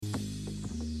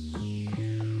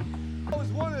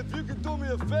if you could do me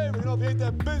a favor, if you ain't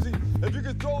that busy, if you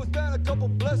could throw us down a couple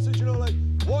blessings, like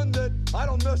one that I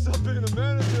don't mess up being a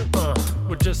manager.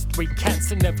 We're just three cats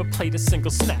that never played a single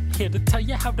snap. Here to tell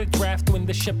you how to draft, win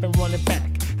the ship, and run it back.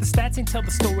 The stats ain't tell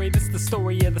the story, this the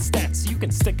story of the stats. You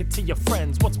can stick it to your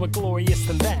friends, what's more glorious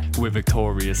than that? We're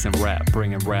victorious in rap,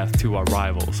 bringing wrath to our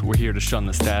rivals. We're here to shun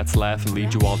the stats, laugh, and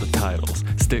lead you all the titles.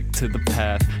 Stick to the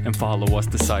path and follow us,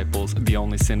 disciples. The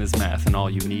only sin is math, and all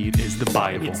you need is the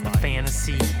Bible. It's the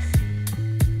fantasy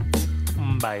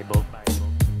Bible.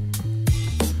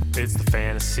 It's the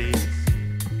fantasy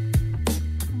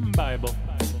Bible.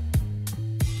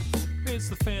 It's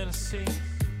the fantasy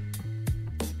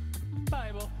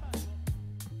Bible.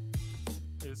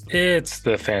 It's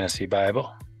the Fantasy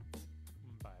Bible.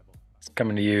 It's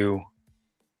coming to you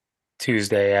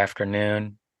Tuesday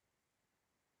afternoon.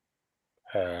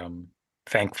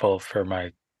 Thankful for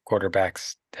my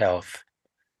quarterback's health,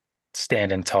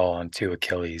 standing tall on two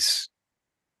Achilles.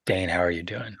 Dane, how are you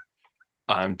doing?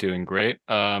 I'm doing great.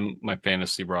 My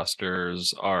fantasy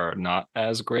rosters are not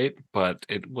as great, but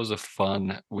it was a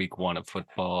fun week one of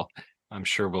football. I'm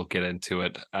sure we'll get into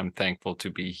it. I'm thankful to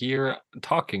be here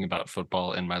talking about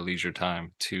football in my leisure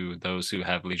time to those who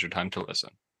have leisure time to listen.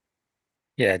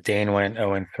 Yeah, Dane went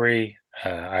 0-3.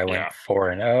 I went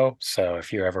 4-0. So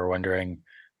if you're ever wondering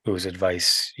whose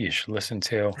advice you should listen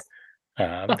to,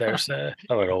 there's a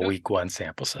little week one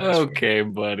sample size. Okay,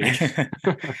 buddy.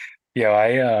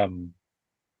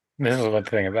 This is one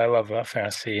thing I love about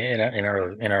fantasy in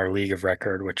our league of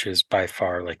record, which is by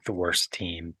far like the worst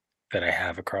team that I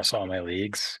have across all my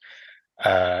leagues.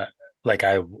 I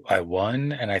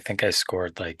won, and I think I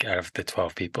scored like out of the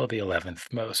 12 people, the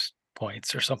 11th most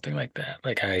points or something like that.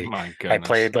 Like I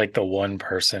played like the one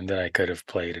person that I could have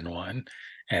played and won,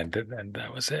 and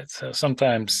that was it. So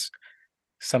sometimes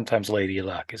Lady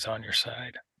Luck is on your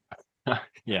side.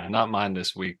 Yeah, not mine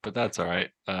this week, but that's all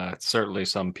right. Certainly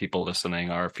some people listening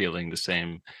are feeling the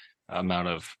same amount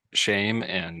of shame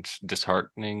and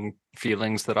disheartening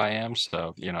feelings that I am.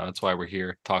 So, that's why we're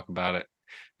here, talk about it,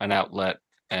 an outlet,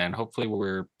 and hopefully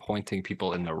we're pointing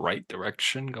people in the right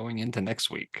direction going into next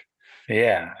week.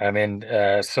 Yeah, I mean,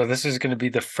 so this is going to be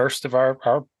the first of our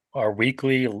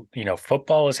weekly,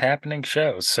 football is happening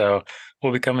shows. So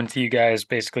we'll be coming to you guys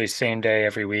basically same day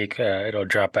every week. It'll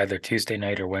drop either Tuesday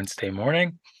night or Wednesday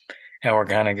morning. And we're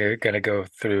going to go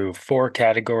through 4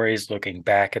 categories looking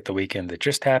back at the weekend that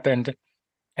just happened.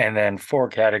 And then 4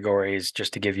 categories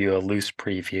just to give you a loose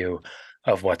preview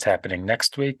of what's happening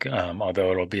next week.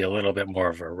 Although it'll be a little bit more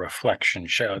of a reflection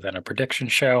show than a prediction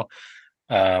show.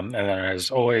 And then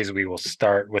as always, we will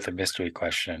start with a mystery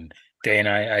question. Dane,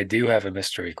 I do have a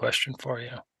mystery question for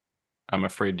you. I'm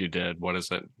afraid you did. What is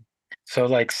it? So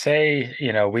say,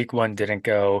 week one didn't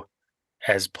go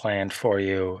as planned for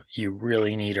you. You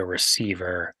really need a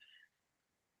receiver,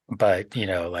 but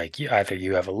either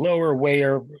you have a lower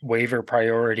waiver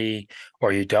priority,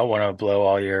 or you don't want to blow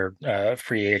all your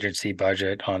free agency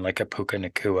budget on like a Puka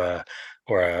Nacua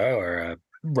or a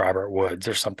Robert Woods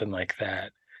or something like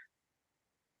that.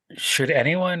 Should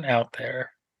anyone out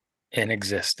there in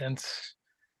existence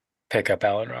pick up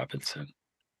Allen Robinson?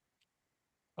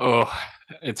 Oh,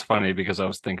 it's funny because I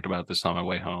was thinking about this on my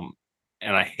way home,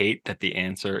 and I hate that the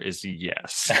answer is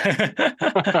yes.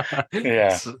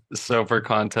 Yeah. So for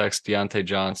context, Deontay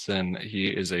Johnson, he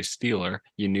is a Steeler.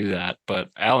 You knew that, but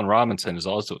Allen Robinson is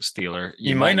also a Steeler.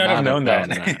 You might not have known that.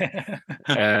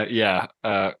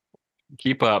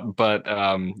 Keep up. But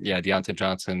Deontay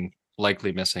Johnson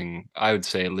likely missing, I would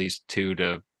say, at least 2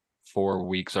 to 4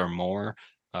 weeks or more.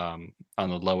 On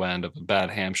the low end of a bad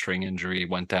hamstring injury,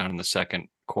 went down in the second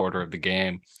quarter of the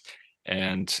game.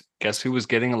 And guess who was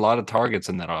getting a lot of targets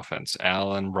in that offense?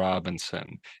 Allen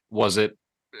Robinson. Was it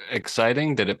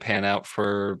exciting? Did it pan out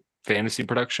for fantasy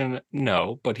production?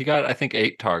 No, but he got, I think,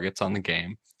 8 targets on the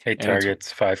game. 8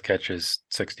 targets, 5 catches,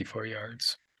 64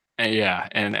 yards.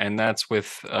 And that's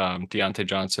with Deontay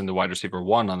Johnson, the wide receiver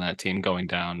 1 on that team, going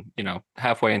down,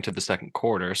 halfway into the second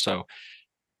quarter. So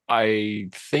I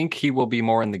think he will be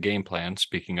more in the game plan,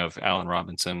 speaking of Allen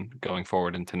Robinson, going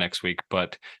forward into next week.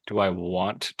 But do I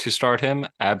want to start him?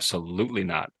 Absolutely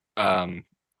not.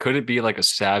 Could it be like a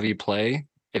savvy play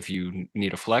if you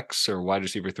need a flex or wide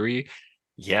receiver 3?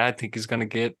 Yeah, I think he's going to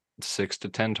get 6 to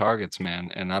 10 targets,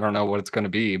 man. And I don't know what it's going to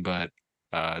be, but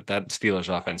that Steelers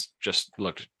offense just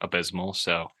looked abysmal.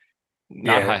 So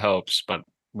not high hopes, but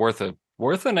worth a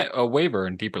waiver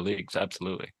in deeper leagues.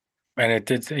 Absolutely. And it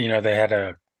did, they had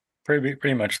a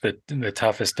pretty much the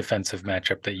toughest defensive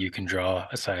matchup that you can draw,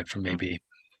 aside from maybe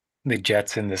the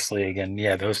Jets in this league. And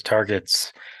those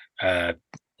targets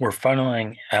were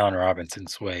funneling Allen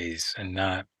Robinson's ways and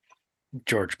not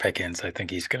George Pickens. I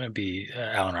think he's going to be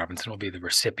Allen Robinson will be the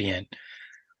recipient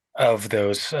of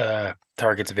those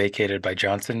targets vacated by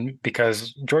Johnson,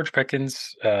 because George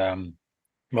Pickens, well,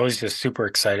 he's just super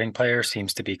exciting player,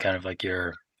 seems to be kind of like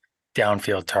your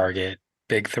downfield target,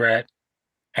 big threat.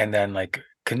 And then like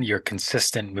your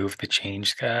consistent move the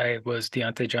change guy was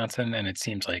Deontay Johnson. And it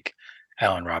seems like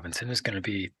Allen Robinson is going to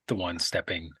be the one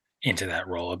stepping into that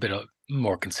role, a bit of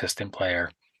more consistent player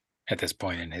at this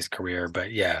point in his career.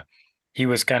 But yeah, he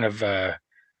was kind of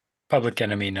public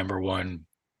enemy number one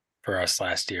for us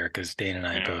last year, because Dane and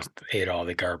I both ate all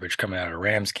the garbage coming out of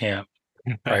Rams camp,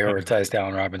 prioritized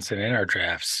Allen Robinson in our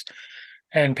drafts,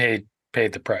 and paid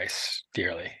the price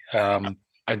dearly.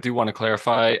 I do want to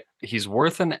clarify, he's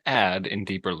worth an ad in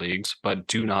deeper leagues, but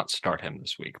do not start him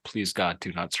this week. Please, God,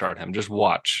 do not start him. Just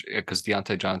watch, because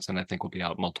Deontay Johnson, I think, will be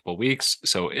out multiple weeks.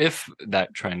 So if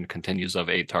that trend continues of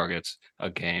 8 targets a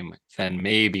game, then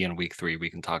maybe in week 3 we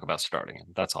can talk about starting him.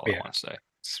 That's all I want to say.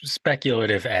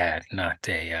 Speculative ad, not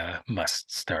a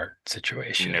must start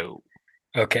situation. No.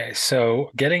 Okay,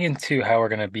 so getting into how we're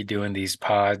going to be doing these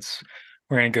pods,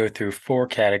 we're going to go through 4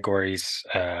 categories,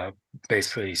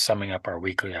 basically summing up our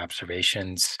weekly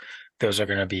observations. Those are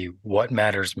going to be what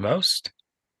matters most,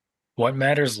 what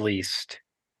matters least,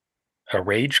 a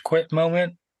rage quit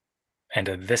moment, and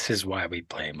a this is why we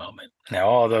play moment. Now,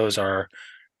 all those are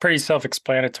pretty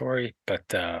self-explanatory, but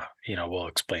we'll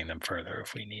explain them further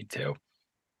if we need to.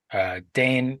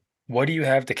 Dane, what do you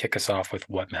have to kick us off with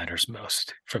what matters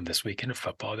most from this weekend of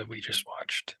football that we just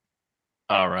watched?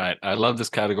 All right. I love this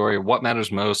category. What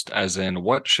matters most, as in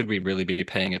what should we really be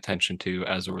paying attention to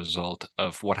as a result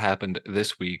of what happened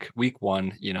this week? Week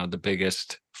 1, the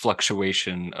biggest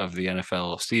fluctuation of the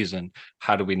NFL season.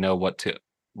 How do we know what to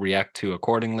react to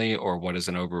accordingly, or what is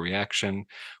an overreaction?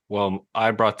 Well,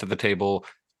 I brought to the table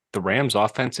the Rams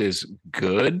offense is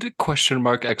good, ?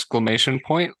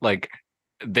 Like,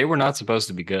 they were not supposed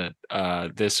to be good.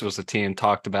 This was a team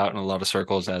talked about in a lot of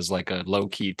circles as like a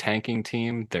low-key tanking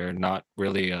team. They're not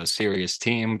really a serious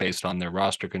team based on their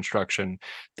roster construction,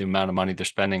 the amount of money they're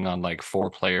spending on like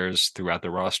 4 players throughout the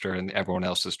roster, and everyone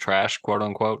else is trash, quote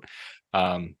unquote.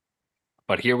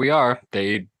 But here we are.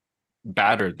 They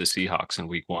battered the Seahawks in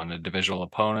week 1, a divisional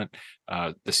opponent.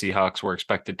 The Seahawks were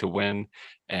expected to win,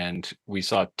 and we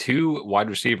saw 2 wide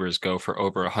receivers go for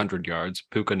over 100 yards.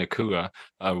 Puka Nacua,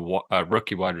 a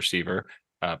rookie wide receiver,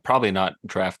 probably not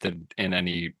drafted in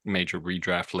any major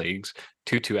redraft leagues.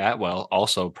 Tutu Atwell,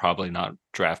 also probably not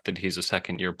drafted. He's a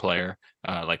second-year player,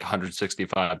 like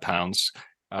 165 pounds.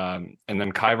 And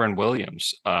then Kyron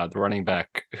Williams, the running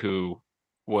back who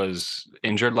was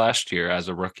injured last year as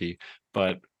a rookie,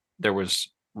 but there was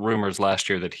rumors last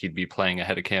year that he'd be playing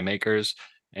ahead of Cam Akers,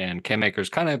 and Cam Akers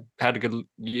kind of had a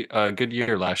good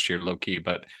year last year, low key.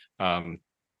 But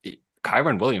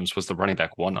Kyron Williams was the running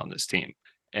back 1 on this team,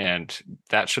 and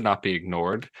that should not be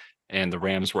ignored. And the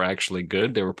Rams were actually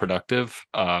good; they were productive.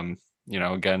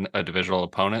 Again, a divisional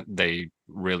opponent. They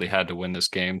really had to win this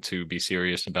game to be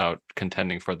serious about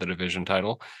contending for the division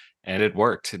title. And it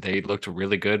worked. They looked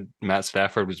really good. Matt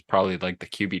Stafford was probably like the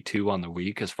QB2 on the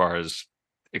week as far as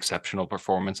exceptional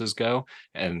performances go,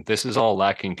 and this is all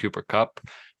lacking Cooper Kupp.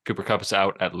 Cooper Kupp is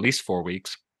out at least 4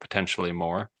 weeks, potentially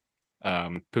more.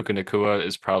 Puka Nacua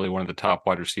is probably one of the top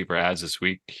wide receiver ads this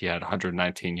week. He had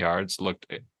 119 yards,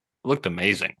 looked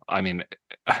amazing. I mean,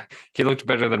 he looked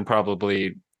better than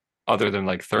probably, other than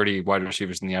like 30 wide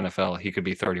receivers in the NFL, he could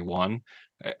be 31.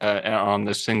 And on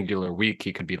this singular week,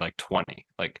 he could be like 20.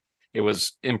 Like, it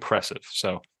was impressive.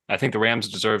 So I think the Rams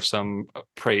deserve some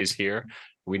praise here.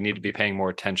 We need to be paying more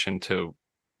attention to,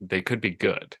 they could be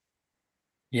good.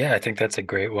 Yeah, I think that's a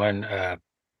great one.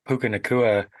 Puka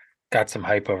Nacua got some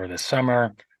hype over the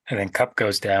summer, and then Kupp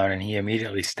goes down and he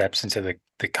immediately steps into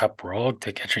the Kupp role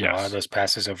to catching a lot of those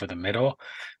passes over the middle.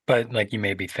 But like, you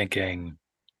may be thinking,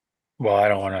 well, I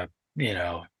don't want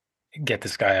to, get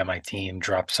this guy on my team,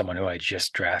 drop someone who I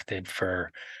just drafted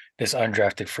for this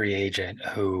undrafted free agent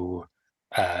who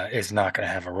is not going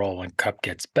to have a role when Kupp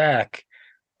gets back.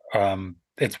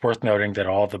 It's worth noting that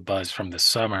all the buzz from the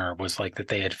summer was like that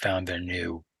they had found their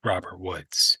new Robert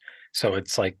Woods. So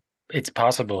it's like, it's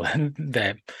possible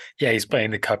that, he's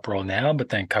playing the Kupp role now, but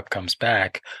then Kupp comes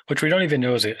back, which we don't even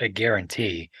know is a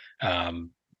guarantee.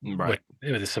 Right.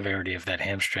 With the severity of that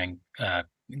hamstring,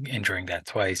 injuring that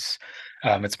twice.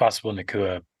 It's possible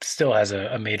Nacua still has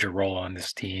a major role on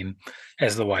this team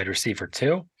as the wide receiver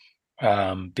too,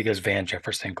 because Van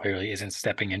Jefferson clearly isn't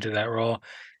stepping into that role.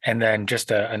 And then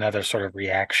just another sort of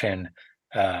reaction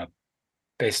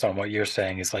based on what you're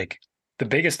saying is like, the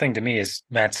biggest thing to me is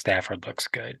Matt Stafford looks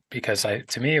good, because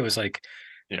to me, it was like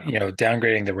Yeah.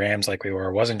 downgrading the Rams like we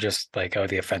were wasn't just like, oh,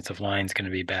 the offensive line's going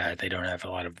to be bad. They don't have a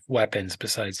lot of weapons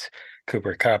besides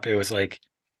Cooper Kupp. It was like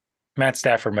Matt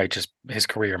Stafford his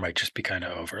career might just be kind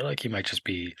of over. Like he might just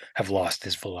have lost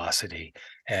his velocity.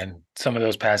 And some of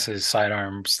those passes,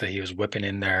 sidearms that he was whipping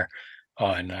in there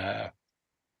on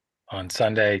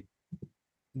Sunday,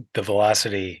 the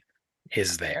velocity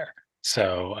is there.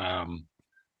 So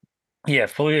yeah,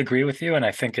 fully agree with you. And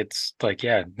I think it's like,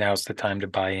 yeah, now's the time to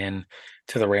buy in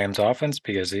to the Rams offense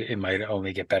because it might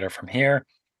only get better from here.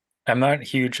 I'm not a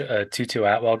huge Tutu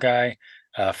Atwell guy.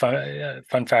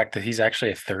 Fun fact that he's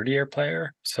actually a third-year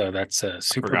player, so that's a I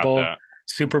forgot that.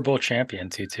 Super Bowl champion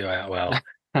Tutu Atwell.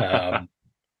 Um,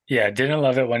 yeah, didn't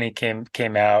love it when he came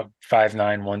out 5'9",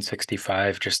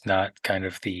 165, just not kind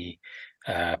of the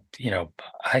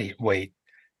height weight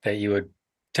that you would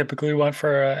typically want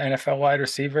for an NFL wide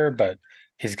receiver, but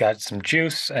he's got some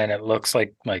juice, and it looks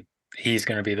like he's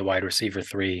going to be the wide receiver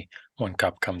 3 when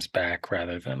Kupp comes back,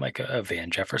 rather than like a Van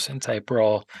Jefferson type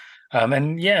role. And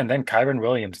then Kyren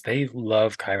Williams. They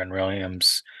love Kyren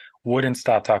Williams. Wouldn't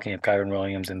stop talking of Kyren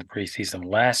Williams in the preseason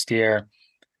last year.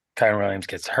 Kyren Williams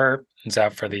gets hurt, is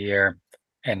out for the year,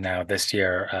 and now this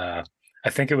year, I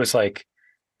think it was like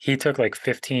he took like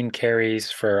 15 carries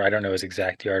for, I don't know his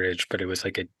exact yardage, but it was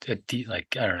like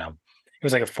like, I don't know, it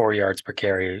was like a 4 yards per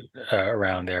carry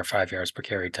around there, 5 yards per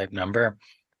carry type number.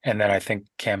 And then I think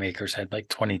Cam Akers had like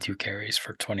 22 carries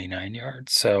for 29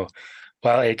 yards. So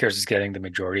while Akers is getting the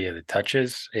majority of the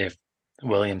touches, if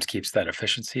Williams keeps that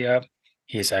efficiency up,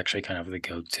 he's actually kind of the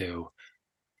go-to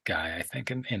guy, I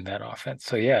think, in that offense.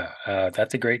 So yeah,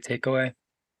 that's a great takeaway.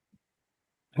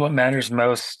 What matters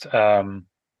most?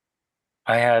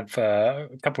 I have a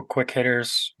couple quick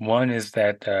hitters. One is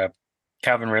that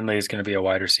Calvin Ridley is going to be a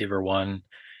wide receiver 1,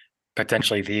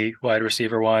 potentially the wide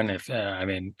receiver 1. If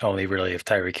only really if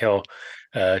Tyreek Hill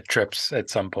trips at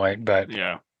some point. But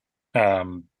Yeah.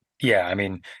 yeah, I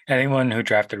mean, anyone who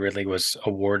drafted Ridley was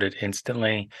awarded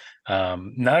instantly,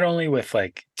 not only with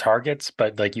like targets,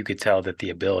 but like you could tell that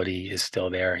the ability is still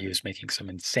there. He was making some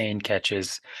insane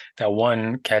catches. That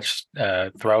one catch,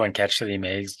 throw and catch that he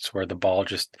makes where the ball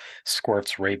just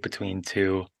squirts right between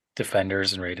 2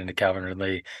 defenders and right into Calvin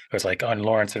Ridley. It was like on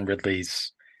Lawrence and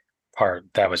Ridley's part.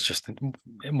 That was just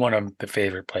one of the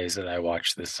favorite plays that I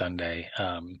watched this Sunday.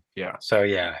 Yeah. So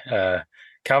yeah,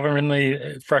 Calvin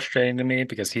Ridley, frustrating to me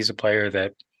because he's a player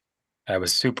that I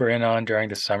was super in on during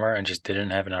the summer and just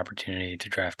didn't have an opportunity to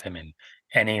draft him in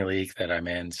any league that I'm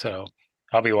in. So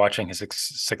I'll be watching his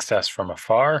success from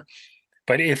afar.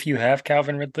 But if you have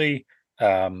Calvin Ridley,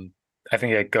 I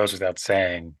think it goes without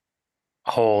saying,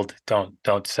 hold,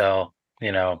 don't sell.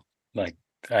 Like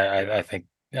I think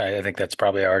that's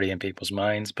probably already in people's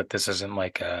minds, but this isn't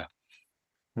like a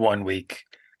 1 week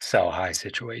sell high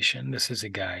situation. This is a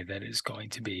guy that is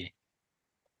going to be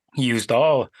used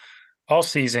all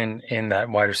season in that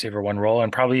wide receiver 1 role.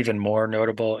 And probably even more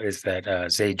notable is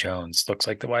that Zay Jones looks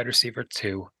like the wide receiver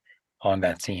 2 on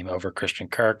that team over Christian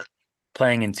Kirk,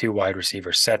 playing in 2 wide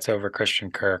receiver sets over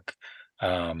Christian Kirk,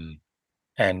 and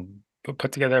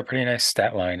put together a pretty nice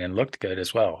stat line and looked good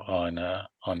as well on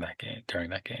that game, during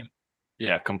that game.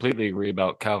 Yeah, completely agree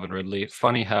about Calvin Ridley.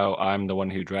 Funny how I'm the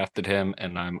one who drafted him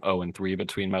and I'm 0-3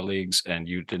 between my leagues, and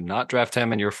you did not draft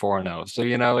him and you're 4-0. So,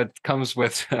 it comes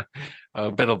with a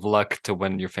bit of luck to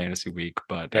win your fantasy week.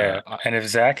 But yeah, and if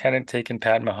Zach hadn't taken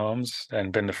Pat Mahomes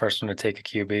and been the first one to take a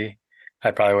QB,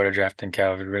 I probably would have drafted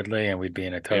Calvin Ridley and we'd be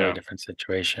in a totally different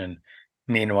situation.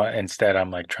 Meanwhile, instead, I'm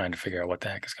like trying to figure out what the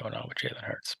heck is going on with Jalen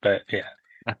Hurts. But yeah.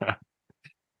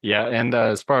 Yeah, and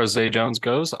as far as Zay Jones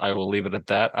goes, I will leave it at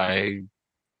that.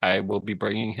 I will be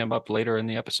bringing him up later in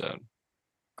the episode.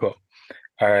 Cool.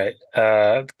 All right.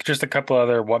 Just a couple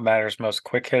other what matters most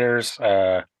quick hitters.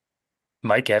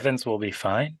 Mike Evans will be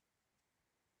fine.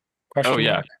 Oh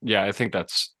yeah. Yeah, I think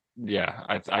that's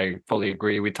I fully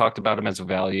agree. We talked about him as a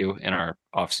value in our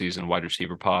offseason wide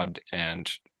receiver pod,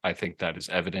 and I think that is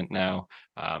evident now.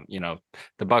 The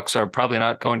Bucs are probably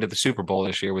not going to the Super Bowl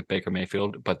this year with Baker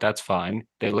Mayfield, but that's fine.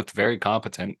 They looked very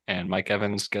competent, and Mike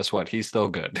Evans, guess what? He's still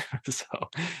good. So,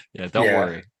 don't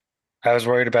worry. I was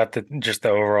worried about just the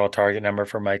overall target number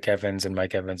for Mike Evans, and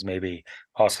Mike Evans maybe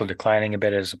also declining a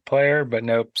bit as a player, but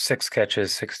nope, 6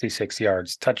 catches, 66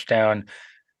 yards, touchdown.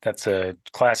 That's a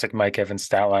classic Mike Evans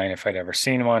stat line if I'd ever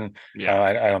seen one. Yeah.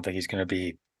 I don't think he's going to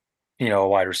be, a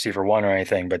wide receiver 1 or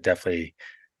anything, but definitely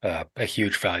a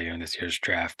huge value in this year's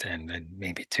draft, and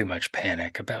maybe too much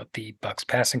panic about the Bucs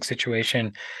passing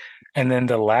situation. And then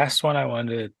the last one I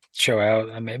wanted to show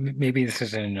out, maybe this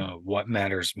isn't a what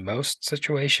matters most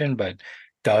situation, but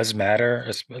does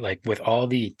matter, like with all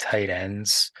the tight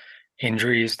ends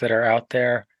injuries that are out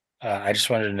there. I just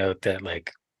wanted to note that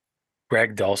like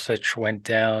Greg Dulcich went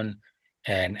down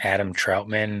and Adam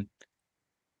Troutman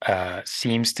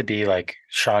seems to be like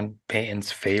Sean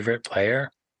Payton's favorite player.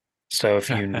 So if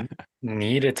you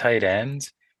need a tight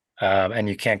end and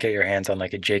you can't get your hands on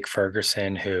like a Jake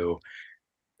Ferguson who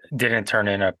didn't turn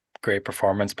in a great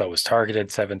performance but was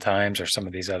targeted 7 times, or some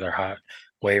of these other hot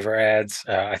waiver ads,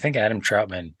 I think Adam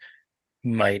Troutman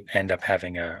might end up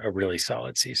having a really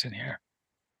solid season here.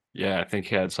 Yeah, I think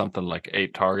he had something like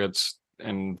 8 targets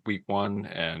in week 1.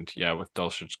 And yeah, with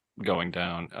Dulcich going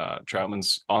down,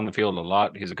 Troutman's on the field a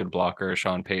lot. He's a good blocker.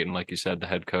 Sean Payton, like you said, the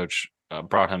head coach,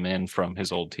 brought him in from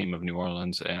his old team of New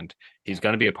Orleans, and he's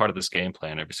going to be a part of this game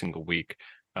plan every single week,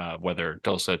 whether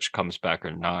Dulcich comes back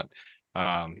or not.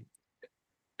 Um,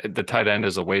 the tight end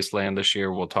is a wasteland this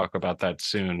year. We'll talk about that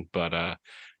soon, but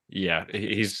yeah,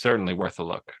 he's certainly worth a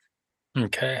look.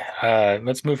 Okay.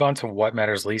 Let's move on to what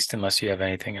matters least, unless you have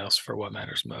anything else for what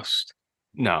matters most.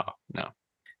 No.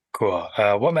 Cool.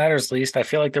 What matters least? I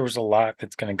feel like there was a lot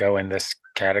that's going to go in this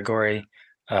category.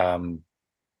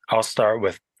 I'll start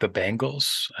with the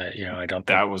Bengals. I don't think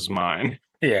That was mine.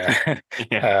 Yeah.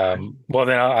 Yeah. Well,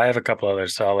 then I have a couple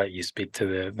others, so I'll let you speak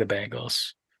to the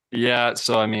Bengals. Yeah,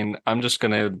 so I mean, I'm just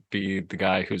gonna be the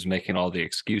guy who's making all the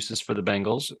excuses for the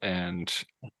Bengals, and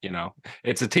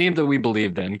it's a team that we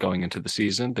believed in going into the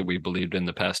season, that we believed in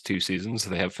the past 2 seasons.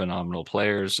 They have phenomenal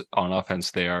players on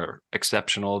offense; they are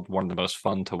exceptional, one of the most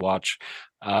fun to watch.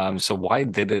 So why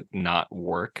did it not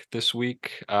work this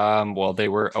week? Well, they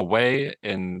were away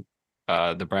in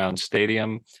the Browns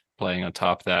Stadium, playing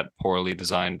atop that poorly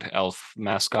designed elf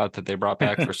mascot that they brought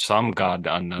back for some god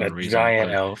unknown That reason.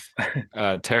 giant elf.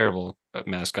 Terrible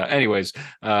mascot. Anyways,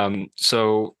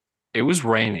 so it was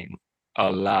raining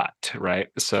a lot, right?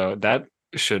 So that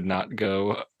should not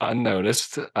go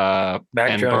unnoticed. Mac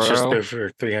And Jones just Burrow, threw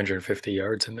for 350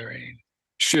 yards in the rain.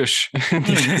 shush.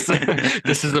 This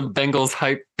is a Bengals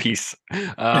hype piece.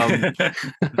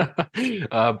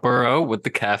 Burrow with the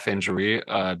calf injury,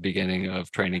 beginning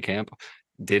of training camp,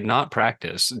 did not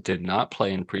practice, did not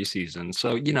play in preseason.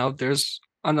 So, there's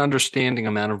an understanding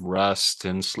amount of rust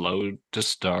and slow to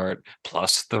start,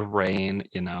 plus the rain,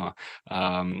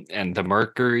 and the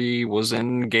mercury was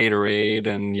in Gatorade,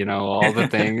 and, all the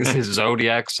things. His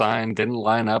zodiac sign didn't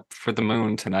line up for the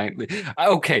moon tonight.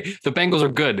 Okay, the Bengals are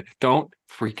good. Don't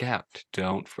freak out.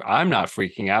 I'm not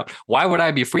freaking out. Why would I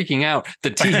be freaking out?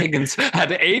 The T. Higgins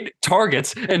had 8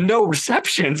 targets and no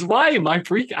receptions. Why am I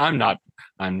freaking? I'm not.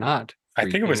 I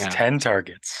think it was out. 10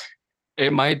 targets.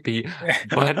 It might be,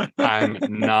 but I'm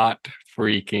not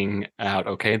freaking out.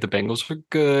 Okay, the Bengals are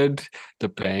good. The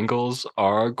Bengals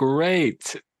are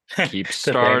great. Keep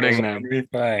starting them. Be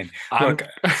fine. Look,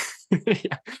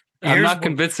 yeah, I'm not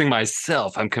convincing convincing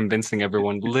myself. I'm convincing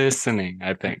everyone listening,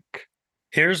 I think.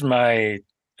 Here's my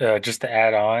just to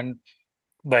add on,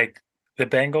 like the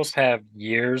Bengals have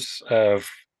years of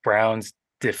Browns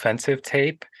defensive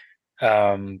tape.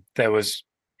 That was,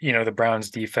 the Browns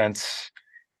defense,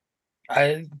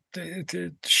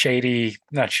 shady,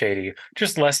 not shady,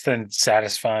 just less than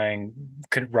satisfying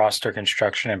roster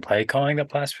construction and play calling the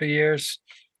past few years.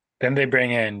 Then they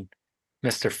bring in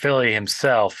Mr. Philly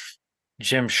himself,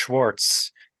 Jim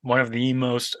Schwartz, one of the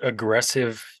most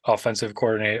aggressive offensive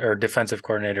coordinator or defensive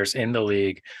coordinators in the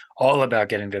league, all about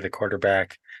getting to the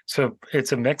quarterback. So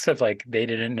it's a mix of like they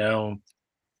didn't know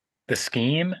the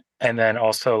scheme, and then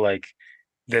also like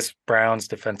this Browns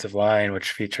defensive line,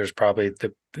 which features probably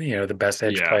the best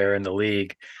edge player in the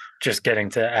league, just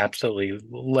getting to absolutely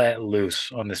let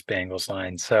loose on this Bengals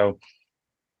line. So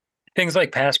things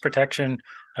like pass protection,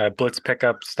 blitz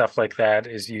pickup, stuff like that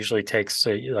usually takes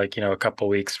a couple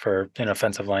weeks for an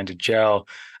offensive line to gel,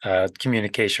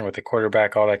 communication with the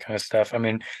quarterback, all that kind of stuff. I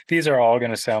mean, these are all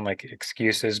going to sound like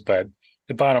excuses, but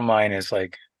the bottom line is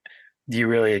like, do you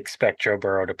really expect Joe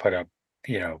Burrow to put up,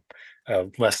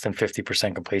 less than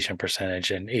 50% completion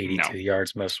percentage and 82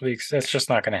 yards most weeks? That's just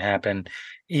not going to happen,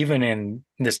 even in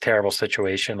this terrible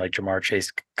situation. Like Jamar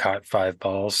Chase caught 5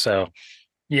 balls. So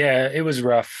yeah, it was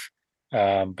rough.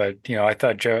 But I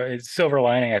thought silver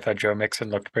lining, I thought Joe Mixon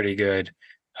looked pretty good.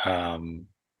 And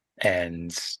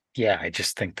yeah, I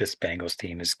just think this Bengals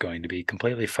team is going to be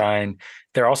completely fine.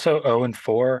 They're also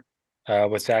 0-4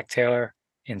 with Zach Taylor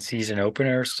in season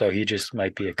openers, so he just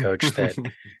might be a coach that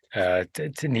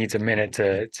needs a minute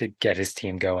to get his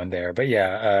team going there. But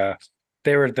yeah,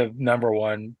 they were the number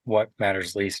one what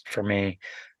matters least for me.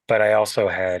 But I also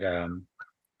had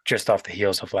just off the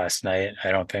heels of last night,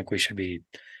 I don't think we should be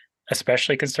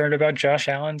especially concerned about Josh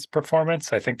Allen's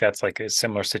performance. I think that's like a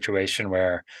similar situation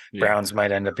where Yeah. Browns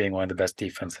might end up being one of the best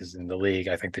defenses in the league.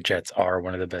 I think the Jets are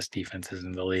one of the best defenses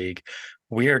in the league.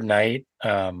 Weird night.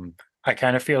 I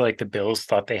kind of feel like the Bills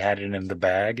thought they had it in the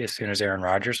bag as soon as Aaron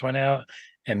Rodgers went out,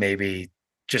 and maybe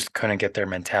just couldn't get their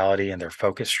mentality and their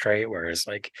focus straight. Whereas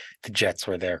like the Jets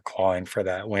were there clawing for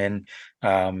that win.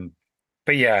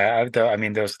 But yeah, I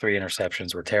mean, those 3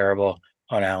 interceptions were terrible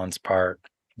on Allen's part,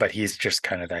 but he's just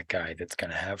kind of that guy that's going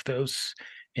to have those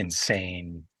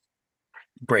insane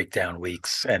breakdown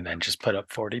weeks and then just put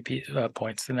up 40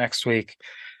 points the next week.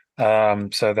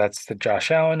 So that's the Josh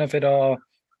Allen of it all.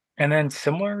 And then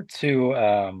similar to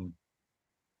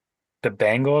the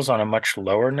Bengals on a much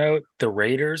lower note, the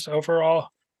Raiders overall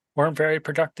weren't very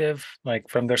productive. Like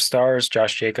from their stars,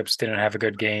 Josh Jacobs didn't have a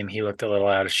good game. He looked a little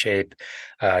out of shape.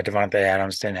 Devontae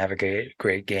Adams didn't have a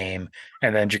great game.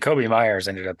 And then Jacoby Myers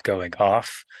ended up going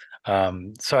off.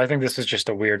 So I think this is just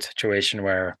a weird situation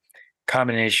where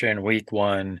combination week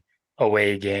 1,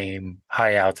 away game,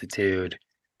 high altitude,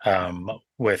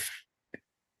 with,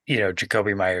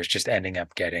 Jacoby Myers just ending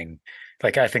up getting,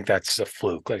 like, I think that's a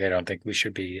fluke. Like, I don't think we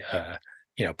should be,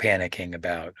 panicking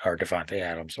about our Devontae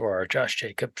Adams or our Josh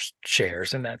Jacobs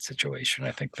shares in that situation.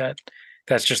 I think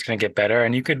that's just going to get better.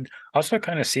 And you could also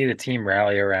kind of see the team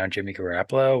rally around Jimmy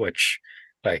Garoppolo, which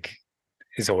like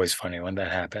is always funny when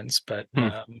that happens. But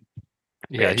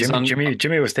Yeah,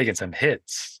 Jimmy was taking some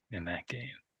hits in that game.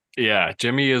 Yeah,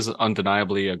 Jimmy is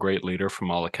undeniably a great leader from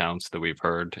all accounts that we've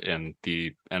heard in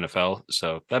the NFL.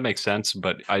 So that makes sense.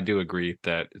 But I do agree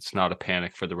that it's not a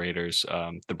panic for the Raiders.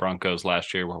 The Broncos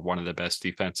last year were one of the best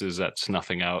defenses at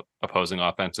snuffing out opposing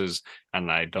offenses. And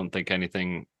I don't think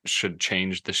anything should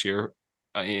change this year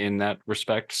in that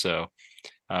respect. So,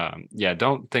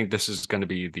 don't think this is going to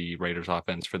be the Raiders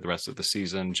offense for the rest of the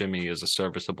season. Jimmy is a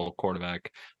serviceable quarterback.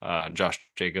 Josh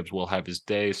Jacobs will have his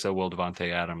day. So will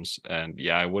Devontae Adams. And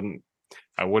yeah, I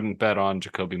wouldn't bet on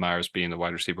Jacoby Myers being the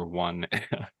wide receiver 1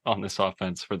 on this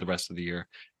offense for the rest of the year.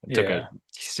 Took a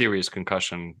serious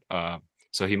concussion.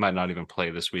 So he might not even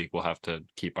play this week. We'll have to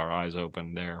keep our eyes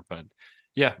open there, but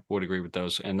yeah, would agree with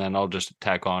those. And then I'll just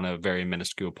tack on a very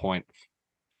minuscule point.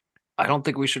 I don't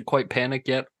think we should quite panic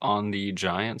yet on the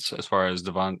Giants as far as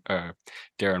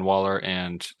Darren Waller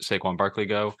and Saquon Barkley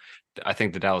go. I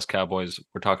think the Dallas Cowboys,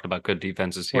 we're talking about good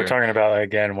defenses here. We're talking about,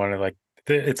 again, one of like,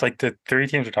 it's like the 3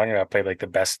 teams we're talking about play like the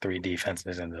best 3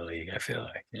 defenses in the league, I feel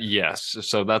like. Yes.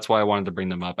 So that's why I wanted to bring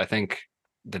them up. I think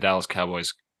the Dallas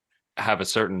Cowboys have a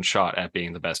certain shot at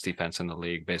being the best defense in the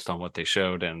league based on what they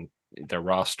showed and their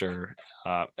roster.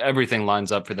 Everything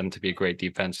lines up for them to be a great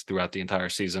defense throughout the entire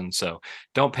season. So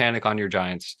don't panic on your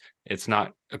Giants. It's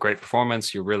not a great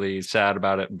performance. You're really sad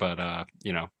about it, but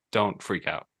don't freak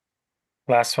out.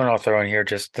 Last one I'll throw in here,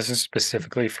 just this is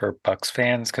specifically for Bucks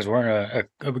fans because we're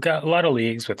in we got a lot of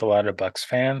leagues with a lot of Bucks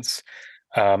fans,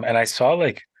 and I saw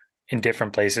like in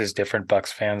different places, different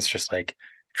Bucks fans just like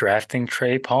drafting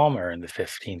Trey Palmer in the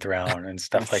 15th round and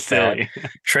stuff like that.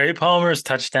 Trey Palmer's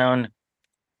touchdown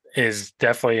is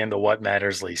definitely in the what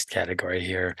matters least category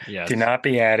here. Yes. Do not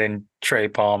be adding Trey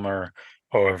Palmer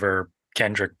over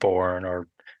Kendrick Bourne or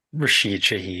Rashid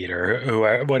Shaheed or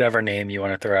whoever, whatever name you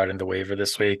want to throw out in the waiver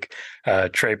this week.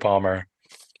 Trey Palmer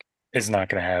is not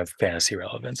going to have fantasy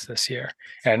relevance this year.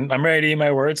 And I'm ready to eat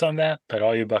my words on that, but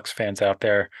all you Bucks fans out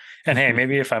there, and hey,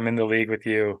 maybe if I'm in the league with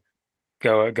you,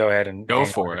 go ahead and go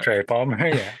for it. Trey Palmer.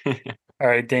 Yeah. All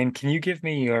right, Dane, can you give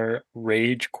me your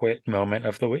rage quit moment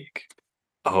of the week?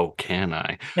 Oh, can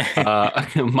I?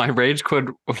 My rage quit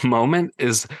moment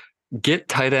is get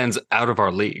tight ends out of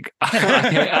our league.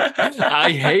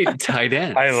 I hate tight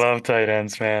ends. I love tight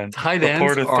ends, man. Tight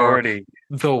ends are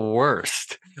the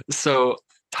worst. So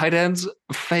tight ends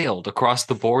failed across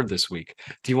the board this week.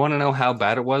 Do you want to know how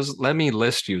bad it was? Let me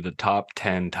list you the top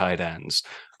 10 tight ends.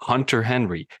 Hunter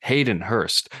Henry, Hayden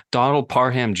Hurst, Donald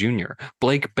Parham Jr.,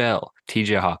 Blake Bell,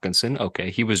 TJ Hawkinson. Okay,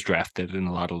 he was drafted in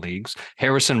a lot of leagues.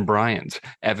 Harrison Bryant,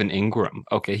 Evan Ingram.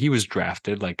 Okay, he was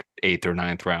drafted like 8th or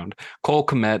 9th round. Cole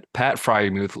Kmet, Pat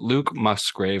Fryermuth, Luke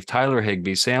Musgrave, Tyler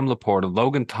Higbee, Sam Laporta,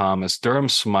 Logan Thomas, Durham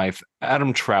Smythe,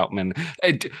 Adam Troutman.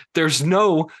 There's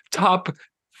no top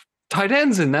tight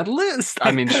ends in that list.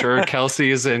 I mean, sure,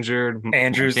 Kelsey is injured.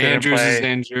 Andrews is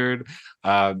injured.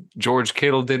 George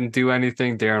Kittle didn't do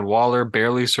anything. Darren Waller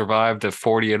barely survived a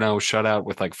 40-0 shutout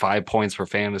with like 5 points for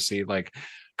fantasy. Like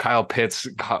Kyle Pitts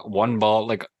got 1 ball.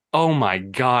 Like, oh my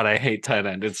God, I hate tight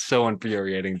end. It's so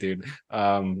infuriating, dude.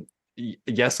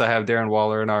 Yes, I have Darren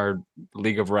Waller in our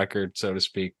league of record, so to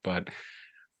speak, but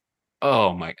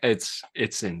Oh my, it's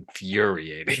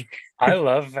infuriating. I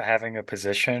love having a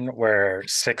position where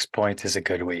 6 points is a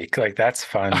good week. Like that's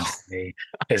fun to Oh, me.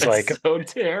 Is that's like so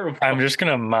terrible. I'm just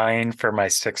gonna mine for my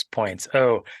 6 points.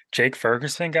 Oh, Jake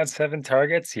Ferguson got 7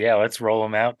 targets. Yeah, let's roll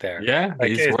him out there. Yeah, Like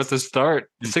he's worth a start.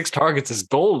 it's 6 targets is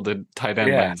gold in tight end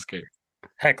yeah. landscape.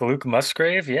 Heck, Luke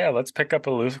Musgrave. Yeah, let's pick up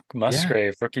a Luke Yeah.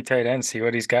 Musgrave, rookie tight end, see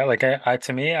what he's got. Like I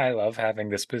to me, I love having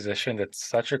this position that's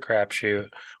such a crapshoot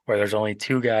where there's only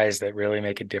two guys that really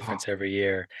make a difference every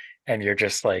year, and you're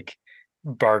just like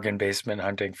bargain basement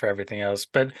hunting for everything else.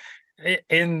 But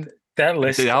in that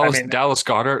list, I mean, Dallas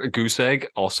Goddard, a goose egg,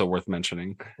 also worth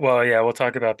mentioning. well, yeah, we'll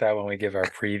talk about that when we give our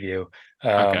preview.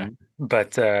 Okay.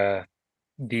 But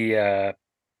the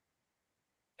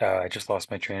I just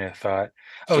lost my train of thought.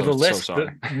 Oh, the So list, sorry.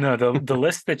 the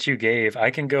list that you gave,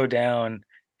 I can go down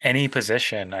any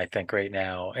position, I think, right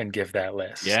now and give that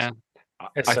list. Yeah.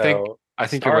 And I think so I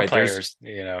think you're star right. players,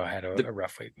 had The, a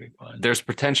rough week one. there's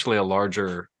potentially a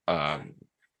larger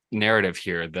narrative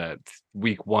here that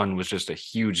week one was just a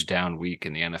huge down week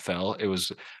in the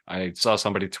NFL. I saw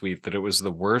somebody tweet that it was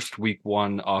the worst week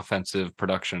one offensive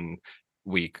production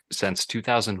week since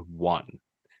 2001.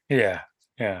 Yeah,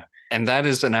 yeah. And that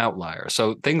is an outlier.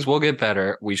 So things will get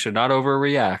better. We should not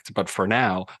overreact. But for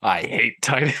now, I hate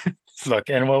tight ends. Look,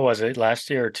 and what was it last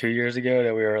year or 2 years ago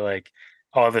that we were like,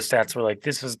 all the stats were like,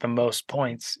 this is the most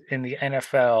points in the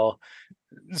NFL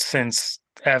since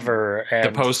ever, The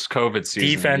and post-COVID season,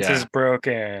 defense is yeah,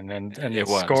 broken, and it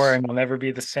was. scoring will never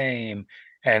be the same.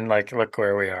 And like, look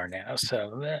where we are now.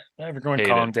 So everyone, Hate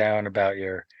calm it. down about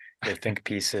your think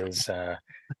pieces.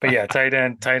 But yeah, tight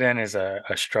end is a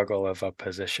struggle of a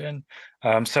position.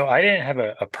 So I didn't have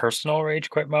a personal rage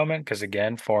quit moment because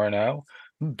again, 4-0.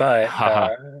 But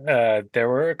Haha. there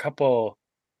were a couple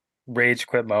rage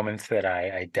quit moments that I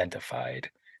identified.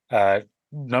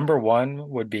 Number one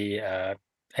would be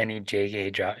any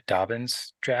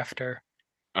Dobbins drafter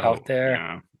out Oh, there.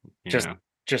 yeah. Just Yeah.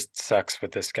 just sucks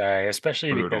with this guy,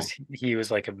 especially because Brutal. he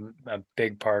was like a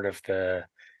big part of the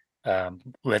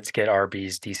let's get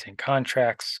RBs decent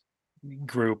contracts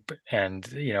group, and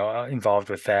involved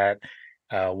with that.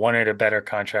 Wanted a better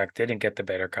contract, didn't get the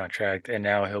better contract, and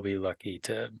now he'll be lucky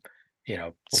to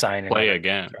sign Play another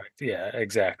again. contract. Yeah,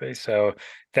 exactly. So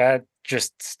that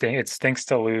just it stinks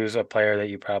to lose a player that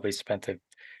you probably spent a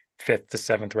fifth to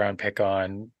seventh round pick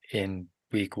on in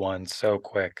week one so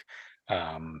quick.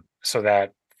 So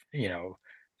that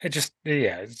it just,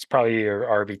 yeah, it's probably your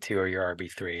RB2 or your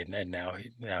RB3, and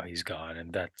now he's gone,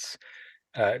 and that's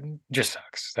uh, just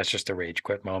sucks. That's just a rage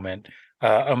quit moment.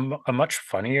 A much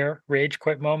funnier rage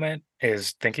quit moment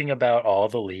is thinking about all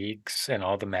the leagues and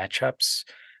all the matchups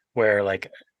where like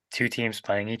two teams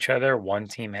playing each other. One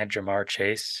team had Jamar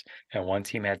Chase and one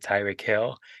team had Tyreek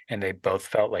Hill, and they both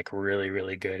felt like really,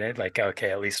 really good at like,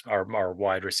 okay, at least our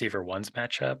wide receiver one's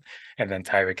matchup. And then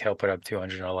Tyreek Hill put up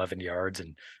 211 yards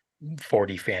and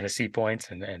 40 fantasy points,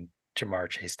 and Jamar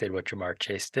Chase did what Jamar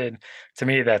Chase did. To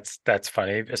me, that's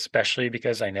funny, especially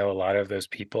because I know a lot of those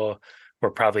people were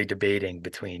probably debating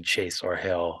between Chase or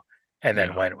Hill and then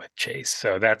Yeah. went with Chase.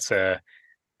 So that's a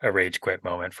rage quit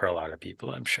moment for a lot of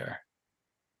people, I'm sure.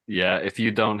 Yeah. If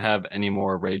you don't have any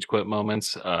more rage quit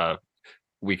moments,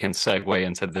 we can segue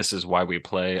into this is why we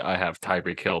play. I have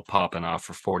Tyreek Hill popping off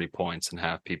for 40 points in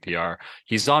half PPR.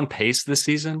 He's on pace this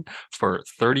season for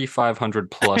 3,500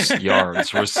 plus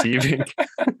yards receiving.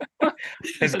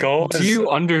 His goal Do is, you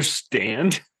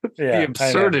understand the yeah, I know.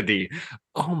 absurdity?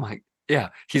 Oh my, yeah.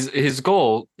 His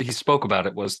goal, he spoke about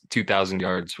it, was 2,000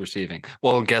 yards receiving.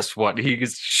 Well, guess what?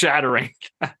 He's shattering.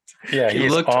 Yeah, He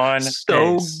he's looked on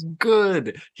so pace.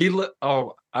 good.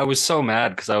 I was so mad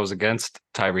because I was against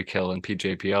Tyreek Hill in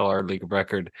PJPL, our league of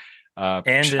record.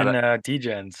 And Shout in out,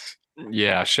 Degens.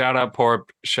 yeah, shout out Porp,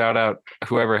 shout out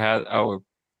whoever had. Oh,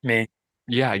 Me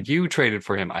yeah, you traded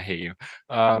for him. I hate you.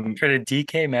 traded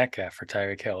DK Metcalf for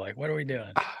Tyreek Hill. Like, what are we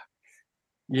doing?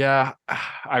 Yeah,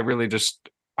 I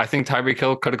think Tyreek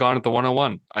Hill could have gone at the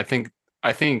 101. I think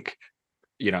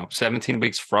 17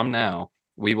 weeks from now,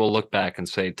 we will look back and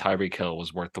say Tyreek Hill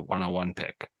was worth the 101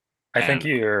 pick. I think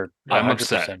And you're I'm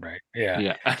upset. 100% right. Yeah.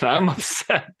 Yeah, and I'm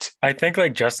upset. I think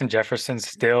like Justin Jefferson's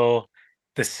still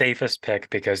the safest pick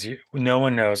because no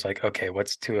one knows like, okay,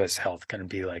 what's Tua's health going to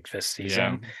be like this Yeah.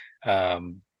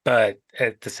 season? But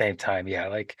at the same time, yeah,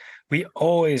 like we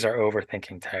always are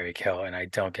overthinking Tyreek Hill, and I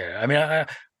don't get it. I mean,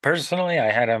 personally,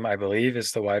 I had him, I believe,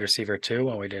 as the wide receiver too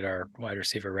when we did our wide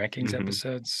receiver rankings Hmm.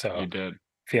 episodes. So You did.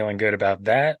 feeling good about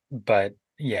that. But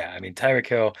yeah, I mean, Tyreek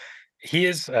Hill, he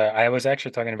is. I was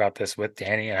actually talking about this with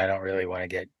Danny, and I don't really want to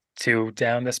get too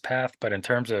down this path, but in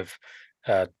terms of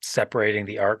separating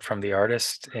the art from the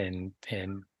artist in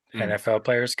NFL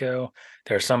players go.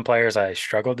 There are some players I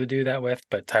struggle to do that with,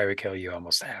 but Tyreek Hill, you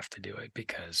almost have to do it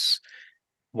because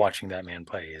watching that man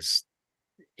play is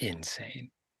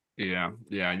insane. Yeah,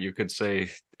 you could say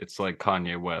it's like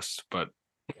Kanye West, but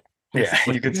Yeah,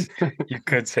 you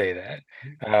could say that.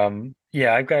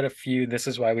 Yeah, I've got a few. This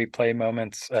is why we play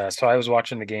moments. So I was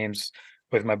watching the games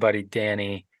with my buddy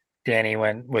Danny. Danny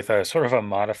went with a sort of a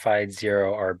modified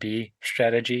zero RB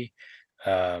strategy.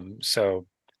 So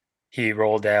he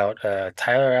rolled out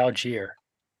Tyler Algier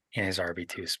in his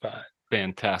RB2 spot.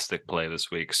 fantastic play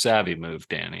this week. Savvy move,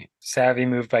 Danny. Savvy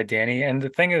move by Danny. And the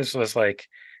thing was like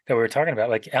that we were talking about,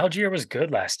 like Algier was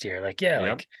good last year. Like, yeah, Yep.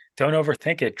 like don't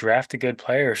overthink it. Draft a good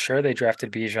player. Sure, they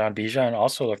drafted Bijan. Bijan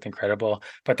also looked incredible,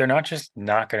 but they're not just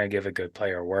not going to give a good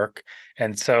player work.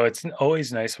 And so it's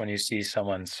always nice when you see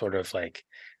someone sort of like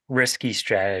risky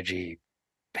strategy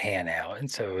pan out. And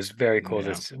so it was very cool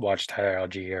to watch Tyler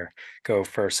Algier go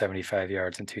for 75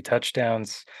 yards and 2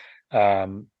 touchdowns.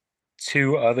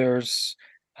 Two others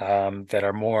that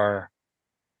are more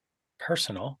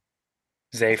personal.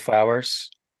 Zay Flowers,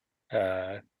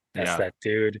 that's that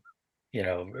dude. You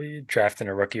know, drafting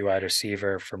a rookie wide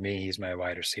receiver. For me, he's my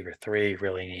wide receiver 3.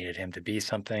 Really needed him to be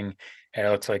something. And it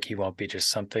looks like he won't be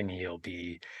just something. He'll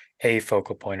be a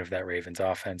focal point of that Ravens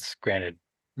offense. Granted,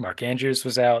 Mark Andrews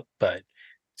was out, but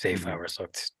Zay Flowers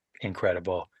looked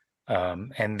incredible.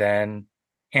 And then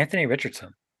Anthony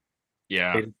Richardson.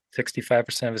 Yeah.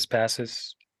 65% of his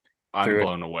passes. I'm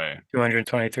blown away.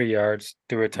 223 yards,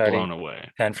 threw a tutty. Blown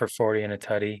away. 10 for 40 and a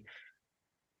tutty.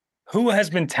 Who has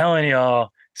been telling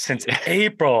y'all since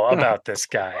April about this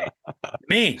guy?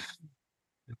 Me.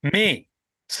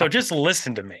 So just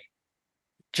listen to me.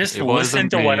 Just listen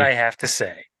to what I have to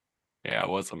say. Yeah, it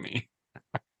wasn't me.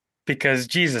 Because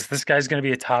Jesus, this guy's going to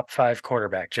be a top 5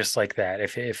 quarterback just like that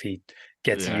if he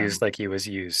gets used like he was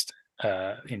used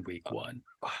in week 1.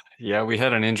 Yeah, we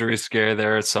had an injury scare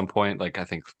there at some point, like I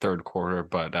think third quarter,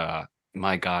 but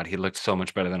my God, he looked so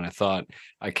much better than I thought.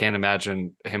 I can't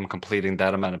imagine him completing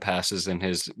that amount of passes in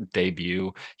his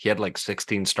debut. He had like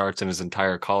 16 starts in his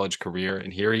entire college career,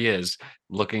 and here he is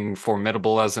looking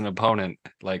formidable as an opponent,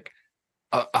 like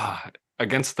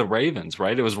against the Ravens,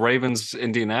 right? It was Ravens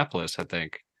Indianapolis, I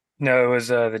think. No, it was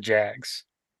the Jags.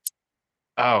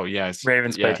 Oh, yes.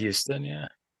 Ravens played Houston, yeah.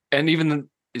 And even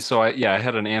I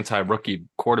had an anti-rookie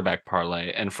quarterback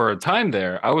parlay, and for a time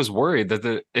there, I was worried that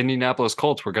the Indianapolis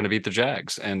Colts were going to beat the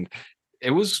Jags, and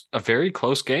it was a very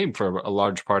close game for a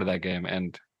large part of that game.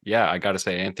 And yeah, I got to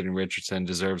say, Anthony Richardson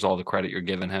deserves all the credit you're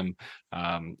giving him.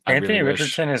 Anthony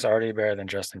Richardson is already better than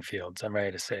Justin Fields. I'm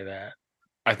ready to say that.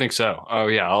 I think so. Oh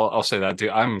yeah, I'll say that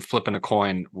too. I'm flipping a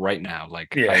coin right now.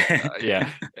 Like,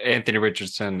 Anthony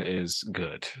Richardson is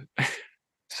good.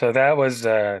 So that was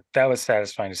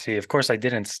satisfying to see. Of course, I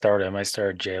didn't start him. I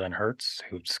started Jalen Hurts,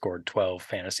 who scored 12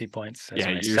 fantasy points.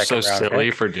 Yeah, you're so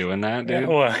silly for doing that, dude.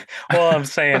 Well, all I'm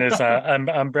saying is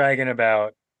I'm bragging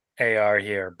about AR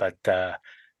here, but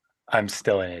I'm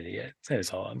still an idiot.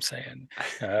 Is all I'm saying.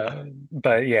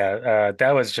 But yeah,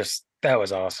 that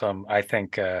was awesome. I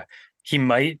think he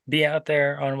might be out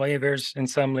there on waivers in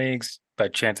some leagues,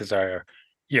 but chances are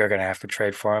you're going to have to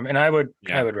trade for him. And I would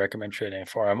recommend trading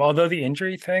for him. Although the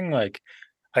injury thing, like,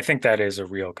 I think that is a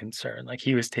real concern. Like,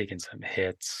 he was taking some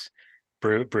hits,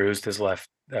 bruised his left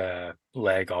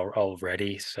leg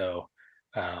already. So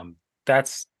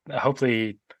that's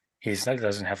hopefully he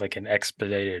doesn't have like an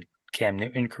expedited Cam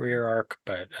Newton career arc,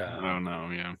 but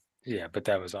yeah, but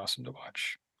that was awesome to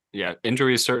watch. Yeah,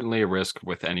 injury is certainly a risk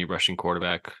with any rushing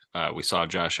quarterback. We saw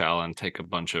Josh Allen take a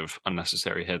bunch of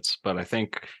unnecessary hits, but I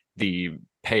think the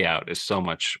payout is so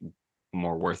much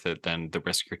more worth it than the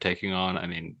risk you're taking on. I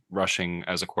mean, rushing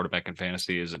as a quarterback in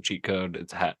fantasy is a cheat code.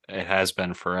 It has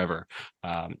been forever.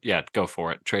 Yeah, go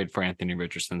for it. Trade for Anthony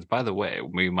Richardson. By the way,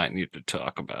 we might need to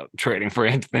talk about trading for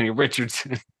Anthony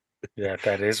Richardson. Yeah,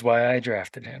 that is why I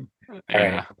drafted him. Yeah.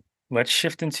 All right, let's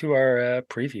shift into our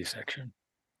preview section.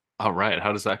 All right.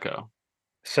 How does that go?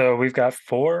 So we've got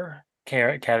 4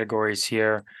 categories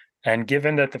here. And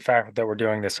given that the fact that we're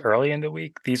doing this early in the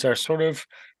week, these are sort of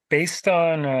based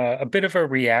on a bit of a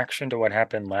reaction to what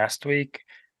happened last week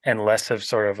and less of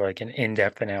sort of like an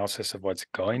in-depth analysis of what's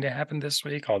going to happen this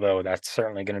week, although that's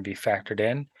certainly going to be factored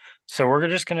in. So we're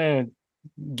just going to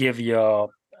give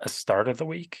y'all a start of the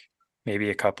week,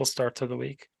 maybe a couple starts of the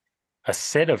week, a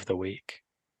sit of the week,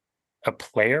 a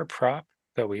player prop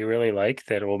that we really like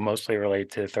that will mostly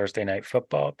relate to Thursday Night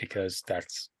Football because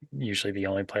that's usually the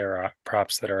only player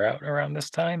props that are out around this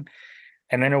time.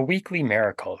 And then a weekly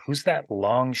miracle. Who's that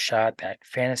long shot, that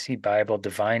fantasy Bible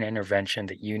divine intervention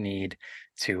that you need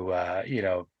to,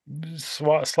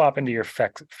 slop into your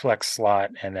flex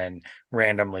slot and then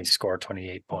randomly score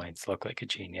 28 points, look like a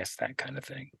genius, that kind of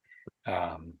thing.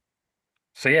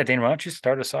 So yeah, Dane, why don't you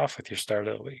start us off with your start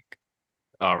of the week?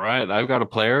 All right. I've got a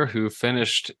player who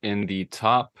finished in the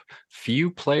top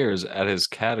few players at his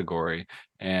category,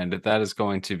 and that is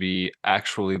going to be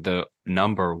actually the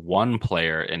number one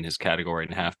player in his category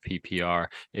in half PPR.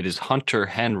 It is Hunter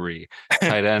Henry,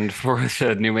 tight end for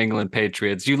the New England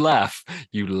Patriots. You laugh,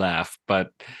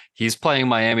 but he's playing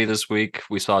Miami this week.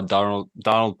 We saw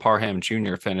Donald Parham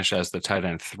Jr. finish as the tight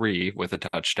end 3 with a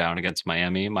touchdown against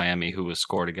Miami, who was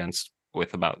scored against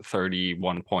with about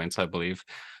 31 points, I believe.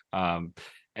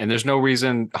 And there's no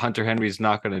reason Hunter Henry's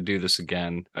not going to do this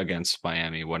again against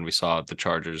Miami when we saw the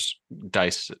Chargers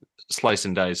slice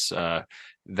and dice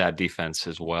that defense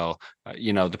as well.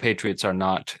 The Patriots are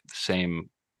not the same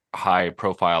high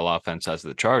profile offense as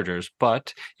the Chargers,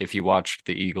 but if you watched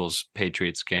the Eagles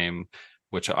Patriots game,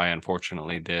 which I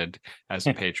unfortunately did as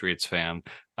a Patriots fan,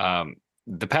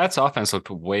 the Pats offense looked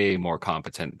way more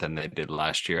competent than they did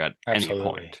last year at any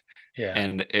point. Yeah.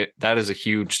 And that is a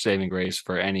huge saving grace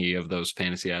for any of those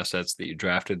fantasy assets that you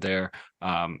drafted there.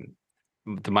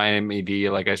 The Miami D,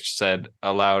 like I said,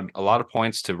 allowed a lot of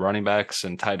points to running backs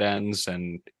and tight ends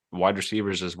and wide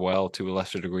receivers as well to a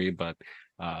lesser degree. But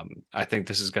I think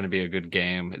this is going to be a good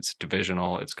game. It's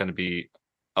divisional. It's going to be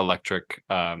electric.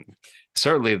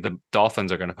 Certainly the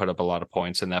Dolphins are going to put up a lot of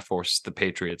points, and that forces the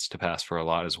Patriots to pass for a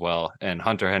lot as well. And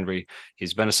Hunter Henry,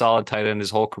 he's been a solid tight end his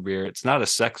whole career. It's not a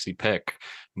sexy pick,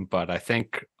 but I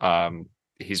think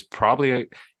he's probably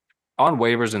on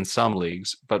waivers in some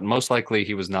leagues, but most likely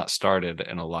he was not started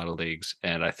in a lot of leagues.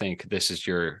 And I think this is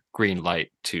your green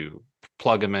light to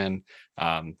plug him in.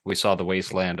 We saw the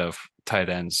wasteland of tight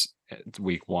ends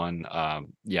week 1.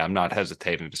 I'm not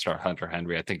hesitating to start Hunter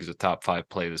Henry. I think he's a top 5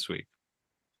 play this week.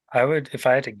 I would, if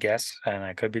I had to guess, and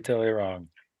I could be totally wrong,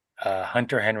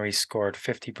 Hunter Henry scored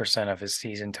 50% of his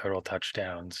season total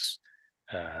touchdowns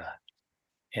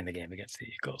in the game against the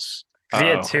Eagles. Because he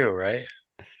had 2, right?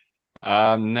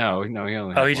 No, he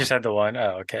only had he just had the 1.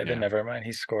 Oh, okay. Yeah. Then never mind.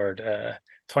 He scored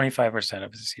 25%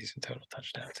 of his season total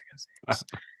touchdowns against the Eagles.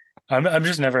 I'm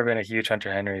just never been a huge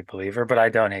Hunter Henry believer, but I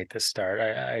don't hate this start.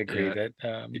 I agree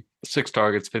that 6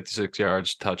 targets, 56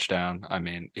 yards, touchdown. I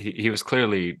mean, he was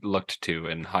clearly looked to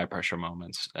in high pressure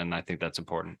moments, and I think that's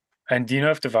important. And do you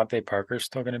know if Devontae Parker's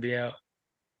still going to be out?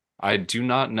 I do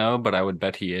not know, but I would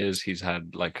bet he is. He's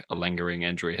had like a lingering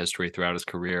injury history throughout his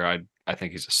career. I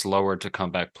think he's a slower to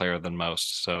comeback player than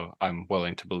most, so I'm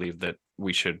willing to believe that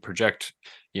we should project.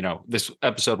 This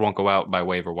episode won't go out by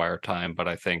waiver wire time, but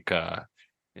I think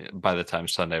by the time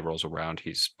Sunday rolls around,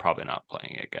 he's probably not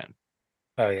playing again.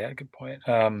 Oh yeah, good point.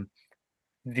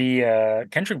 The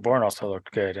Kendrick Bourne also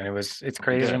looked good, and it's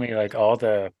crazy to me, like all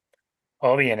the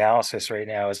analysis right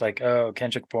now is like, oh,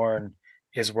 Kendrick Bourne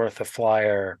is worth a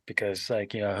flyer because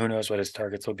who knows what his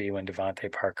targets will be when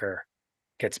Devontae Parker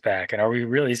gets back. And are we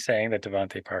really saying that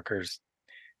Devontae Parker's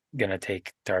gonna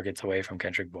take targets away from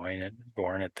Kendrick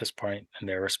Bourne at this point in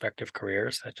their respective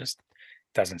careers? That just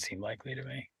doesn't seem likely to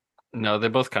me. No, they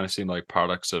both kind of seem like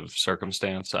products of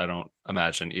circumstance. I don't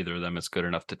imagine either of them is good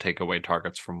enough to take away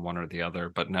targets from one or the other.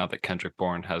 But now that Kendrick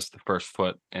Bourne has the first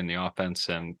foot in the offense,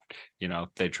 and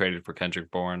they traded for Kendrick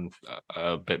Bourne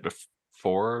a bit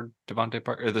before Devontae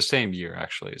Parker, or the same year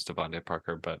actually as Devontae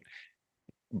Parker, but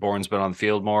Bourne's been on the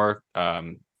field more.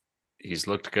 He's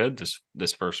looked good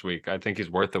this first week. I think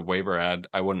he's worth a waiver ad.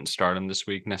 I wouldn't start him this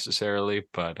week necessarily,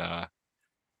 but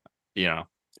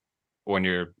when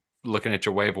you're looking at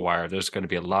your waiver wire, there's going to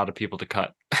be a lot of people to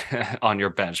cut on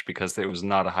your bench because it was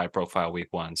not a high profile week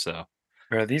 1. So,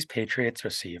 bro, these Patriots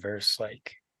receivers,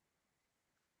 like,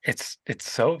 it's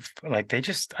so like they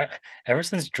just ever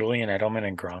since Julian Edelman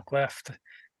and Gronk left,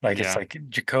 it's like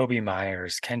Jacoby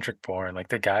Myers, Kendrick Bourne, like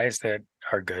the guys that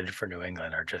are good for New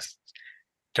England are just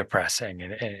depressing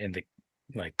in the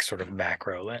sort of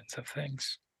macro lens of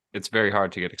things. It's very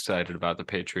hard to get excited about the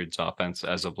Patriots offense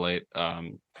as of late.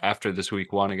 After this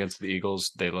week 1 against the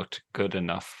Eagles, they looked good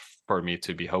enough for me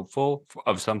to be hopeful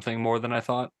of something more than I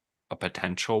thought. A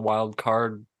potential wild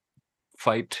card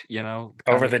fight,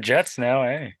 over the Jets now,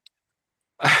 eh?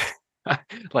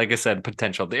 Like I said,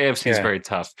 potential. The AFC is very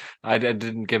tough. I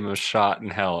didn't give them a shot in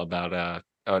hell about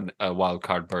a wild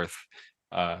card berth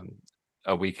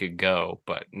a week ago,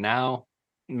 but now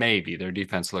maybe their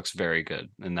defense looks very good,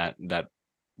 and that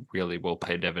really will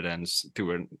pay dividends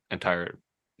through an entire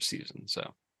season.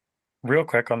 So, real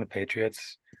quick on the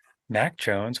Patriots, Mac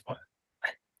Jones,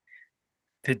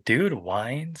 the dude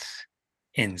whines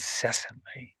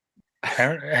incessantly.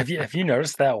 Have you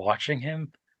noticed that watching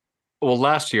him? Well,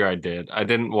 last year I did. I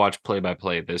didn't watch play by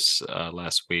play this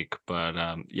last week, but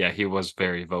yeah, he was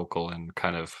very vocal and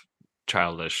kind of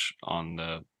childish on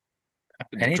the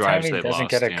Anytime drives he they doesn't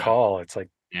get lost. a Yeah, call, it's like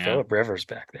yeah. Philip Rivers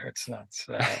back there. It's nuts.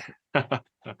 All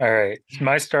right.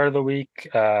 My start of the week,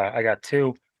 I got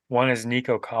two. One is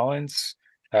Nico Collins,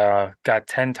 got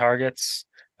 10 targets.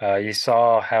 You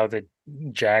saw how the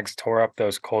Jags tore up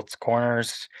those Colts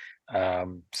corners.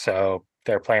 So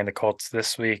they're playing the Colts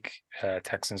this week,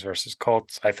 Texans versus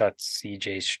Colts. I thought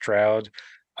CJ Stroud,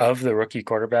 of the rookie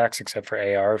quarterbacks, except for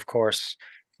AR, of course,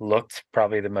 looked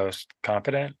probably the most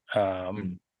competent.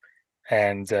 Mm.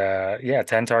 And yeah,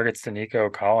 10 targets to Nico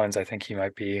Collins. I think he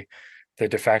might be the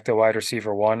de facto wide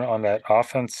receiver one on that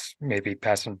offense, maybe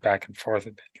passing back and forth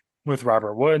a bit with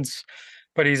Robert Woods.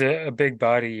 But he's a big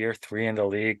body, year 3 in the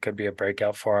league, could be a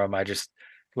breakout for him. I just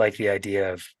like the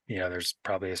idea of, there's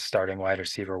probably a starting wide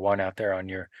receiver one out there on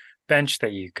your bench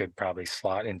that you could probably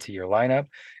slot into your lineup.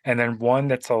 And then one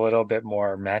that's a little bit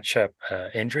more matchup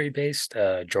injury based,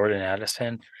 Jordan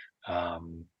Addison.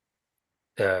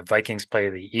 The Vikings play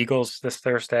the Eagles this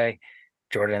Thursday.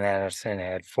 Jordan Addison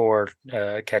had 4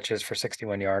 catches for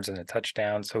 61 yards and a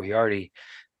touchdown. So he already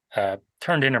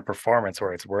turned in a performance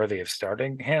where it's worthy of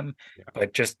starting him. Yeah.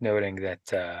 But just noting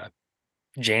that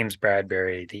James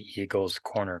Bradbury, the Eagles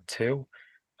corner 2,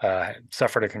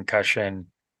 suffered a concussion.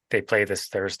 They play this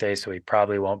Thursday, so he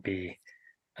probably won't be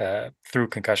through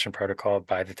concussion protocol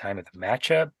by the time of the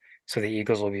matchup. So the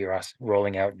Eagles will be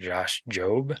rolling out Josh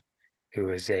Jobe, who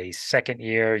is a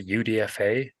second-year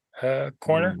UDFA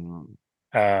corner. Mm.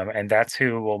 And that's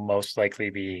who will most likely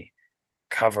be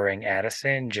covering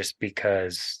Addison, just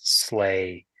because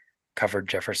Slay covered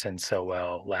Jefferson so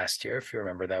well last year. If you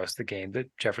remember, that was the game that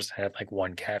Jefferson had like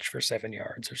 1 catch for 7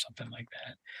 yards or something like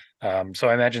that. So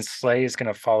I imagine Slay is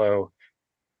going to follow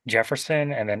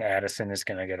Jefferson, and then Addison is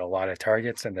going to get a lot of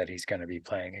targets, and that he's going to be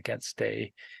playing against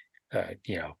a,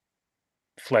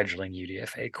 fledgling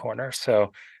UDFA corner.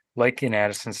 So like an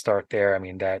Addison start there, I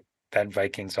mean, that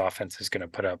Vikings offense is going to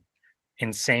put up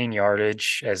insane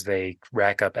yardage as they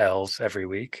rack up L's every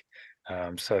week.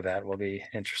 So that will be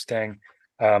interesting.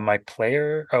 My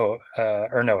player,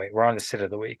 or no, wait, we're on the sit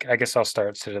of the week. I guess I'll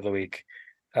start sit of the week.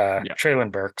 Yeah.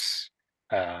 Traylon Burks.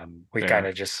 We kind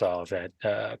of just saw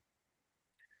that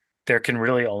there can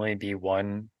really only be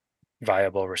one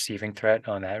viable receiving threat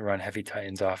on that run heavy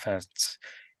Titans offense,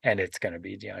 and it's going to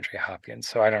be DeAndre Hopkins.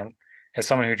 So as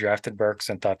someone who drafted Burks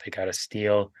and thought they got a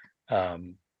steal,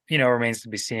 remains to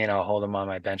be seen. I'll hold him on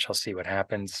my bench. I'll see what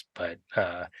happens, but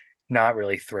not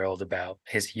really thrilled about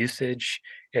his usage.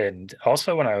 And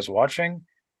also when I was watching,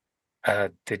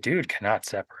 the dude cannot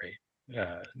separate.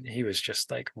 He was just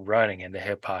like running in the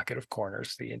hip pocket of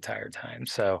corners the entire time.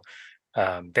 So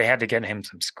they had to get him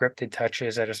some scripted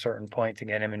touches at a certain point to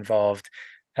get him involved.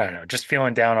 I don't know, just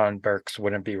feeling down on Burks.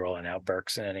 Wouldn't be rolling out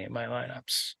Burks in any of my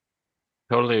lineups.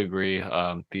 Totally agree.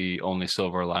 The only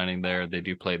silver lining there, they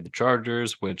do play the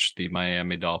Chargers, which the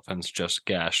Miami Dolphins just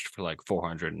gashed for like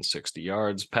 460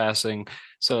 yards passing.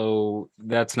 So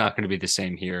that's not going to be the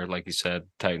same here. Like you said,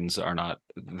 Titans are not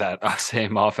that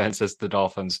same offense as the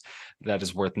Dolphins. That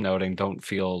is worth noting. Don't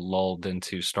feel lulled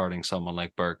into starting someone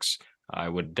like Burks. I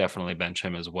would definitely bench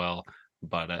him as well.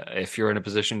 But if you're in a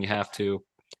position you have to,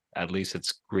 at least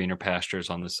it's greener pastures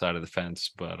on this side of the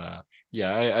fence. But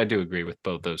yeah, I do agree with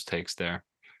both those takes there.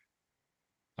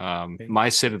 My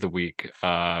sit of the week,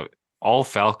 all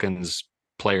Falcons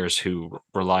players who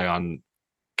rely on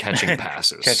catching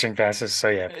passes. So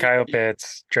yeah, Kyle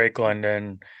Pitts, Drake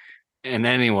London, and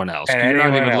anyone else. And You're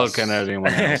anyone not even else. looking at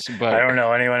anyone else. But I don't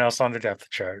know anyone else on the depth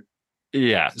chart.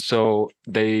 Yeah, so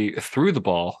they threw the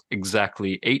ball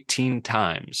exactly 18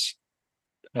 times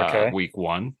week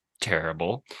 1.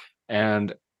 Terrible.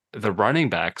 And the running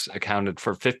backs accounted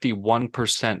for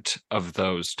 51% of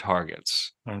those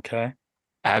targets. Okay.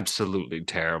 Absolutely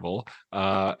terrible.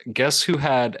 Guess who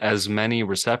had as many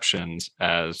receptions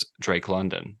as Drake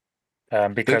London?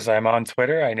 Because I'm on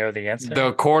Twitter, I know the answer.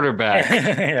 The quarterback,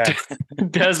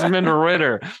 Desmond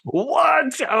Ritter.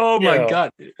 What? Oh my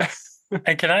God.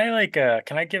 And can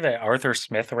I give an Arthur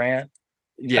Smith rant?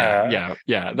 Yeah.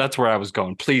 That's where I was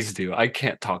going. Please do. I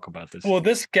can't talk about this. Well,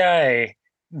 this guy,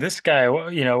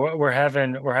 we're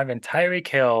having Tyreek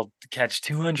Hill catch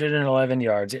 211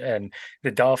 yards and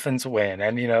the Dolphins win,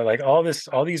 and all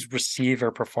these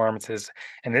receiver performances,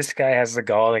 and this guy has the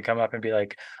gall to come up and be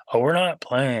like, "Oh, we're not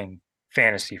playing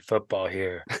fantasy football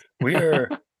here. We're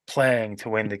playing to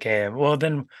win the game." Well,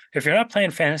 then if you're not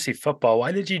playing fantasy football,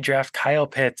 why did you draft Kyle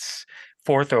Pitts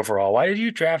 4th overall? Why did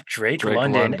you draft Drake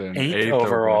London London, 8th eighth overall.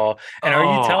 overall? And are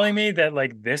you Oh, telling me that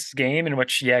like this game in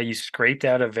which, yeah, you scraped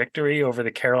out a victory over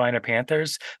the Carolina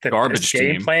Panthers, that this garbage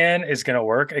game team. plan is going to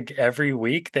work every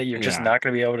week, that you're just Yeah. not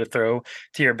going to be able to throw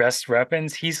to your best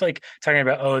weapons? He's like talking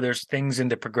about, oh, there's things in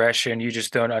the progression you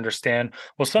just don't understand.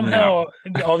 Well, somehow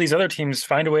all these other teams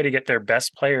find a way to get their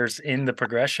best players in the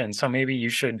progression. So maybe you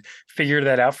should figure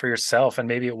that out for yourself. And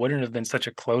maybe it wouldn't have been such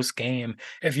a close game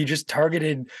if you just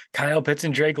targeted Kyle Pitts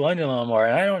and Drake London a little more.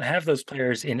 And I don't have those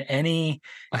players in any.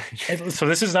 So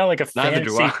this is not like a Neither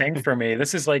do fantasy I. thing for me.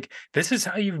 This is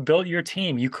how you've built your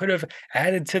team. You could have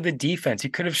added to the defense. You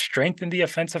could have strengthened the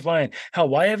offensive line. Hell,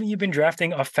 why haven't you been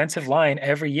drafting offensive line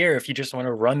every year if you just want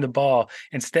to run the ball?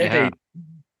 Instead, Yeah. they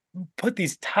put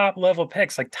these top level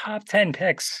picks, like top 10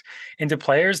 picks, into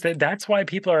players. That's why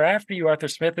people are after you, Arthur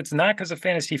Smith. It's not because of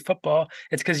fantasy football.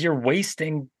 It's because you're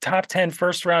wasting top 10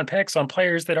 first round picks on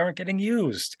players that aren't getting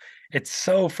used. It's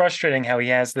so frustrating how he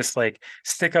has this like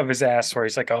stick up his ass where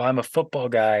he's like, oh, I'm a football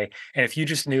guy. And if you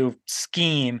just knew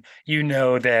scheme, you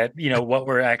know that, what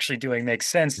we're actually doing makes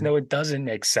sense. No, it doesn't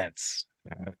make sense.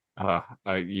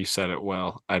 You said it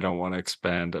well. I don't want to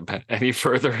expand any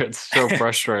further. It's so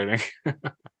frustrating.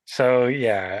 So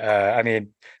yeah, I mean,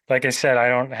 like I said, I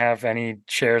don't have any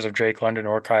shares of Drake London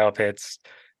or Kyle Pitts.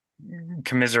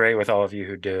 Commiserate with all of you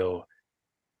who do.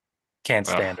 Can't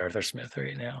stand Arthur Smith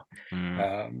right now.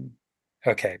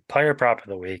 Okay, player prop of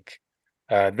the week.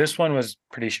 This one was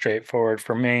pretty straightforward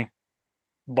for me.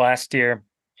 Last year,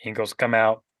 Eagles come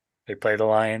out, they play the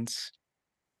Lions,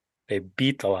 they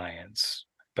beat the Lions,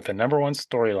 but the number one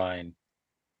storyline: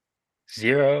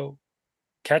 0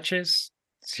 catches,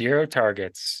 0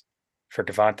 targets for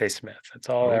Devontae Smith. That's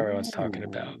all everyone's talking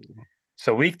about.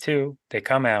 So week 2, they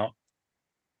come out.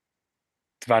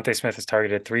 Devontae Smith is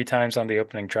targeted 3 times on the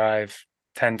opening drive,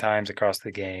 10 times across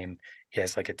the game. He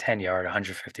has like a 10-yard,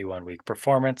 151-week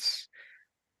performance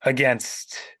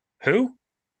against who?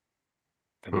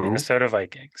 The Minnesota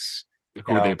Vikings.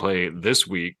 Who they play this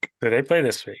week. Who they play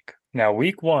this week. Now,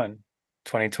 week 1,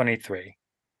 2023,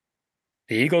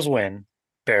 the Eagles win,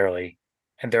 barely.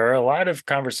 And there are a lot of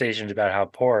conversations about how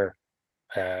poor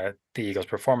the Eagles'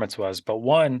 performance was. But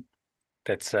one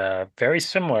that's very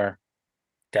similar: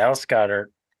 Dallas Goedert,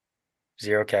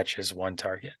 0 catches, 1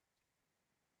 target.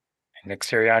 And Nick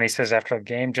Sirianni says after the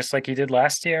game, just like he did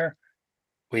last year,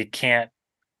 we can't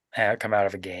come out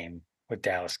of a game with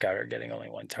Dallas Goedert getting only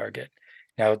 1 target.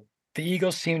 Now, the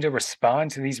Eagles seem to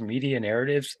respond to these media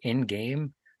narratives in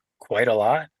game quite a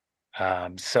lot.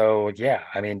 So yeah,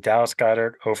 I mean, Dallas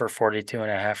Goedert over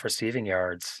 42.5 receiving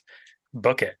yards.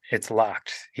 Book it. It's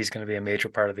locked. He's going to be a major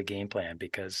part of the game plan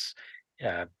because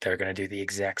they're going to do the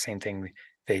exact same thing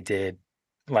they did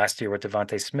last year with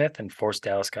Devontae Smith and force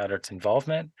Dallas Goedert's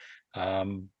involvement.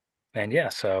 And yeah,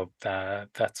 so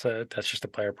that's just a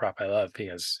player prop I love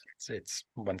because it's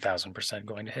 1,000%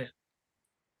 going to hit.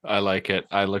 I like it.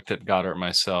 I looked at Goddard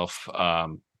myself,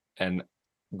 and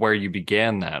where you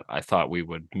began that, I thought we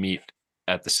would meet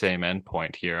at the same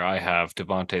endpoint here. I have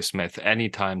Devontae Smith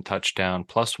anytime touchdown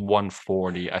plus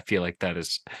 140. I feel like that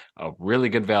is a really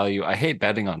good value. I hate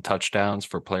betting on touchdowns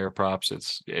for player props.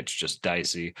 It's just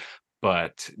dicey.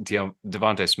 But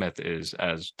Devontae Smith is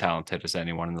as talented as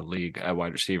anyone in the league at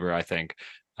wide receiver. I think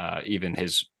even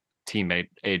his teammate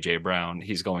AJ Brown,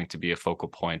 he's going to be a focal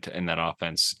point in that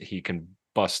offense. He can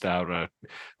bust out a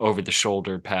over the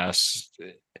shoulder pass,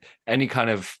 any kind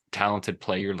of talented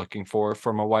play you're looking for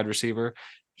from a wide receiver,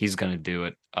 he's going to do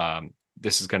it.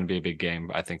 This is going to be a big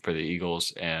game, I think, for the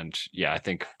Eagles. And yeah, I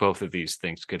think both of these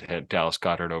things could hit. Dallas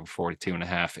Goedert over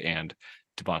 42.5 and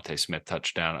Devontae Smith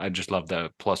touchdown. I just love the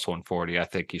plus 140. I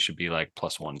think he should be like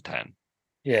plus 110.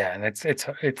 Yeah, and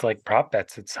it's like prop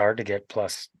bets. It's hard to get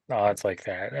plus odds like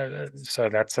that. So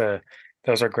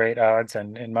those are great odds.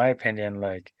 And in my opinion,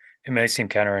 like, it may seem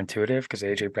counterintuitive because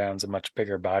AJ Brown's a much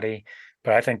bigger body,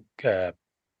 but I think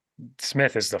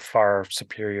Smith is the far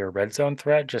superior red zone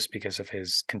threat just because of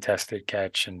his contested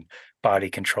catch and body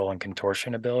control and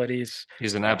contortion abilities.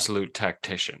 He's an absolute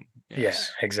tactician.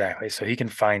 Yes. Yeah, exactly. So he can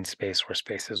find space where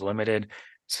space is limited.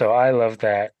 So I love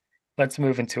that. Let's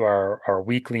move into our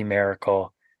weekly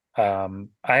miracle. I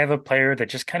have a player that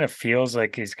just kind of feels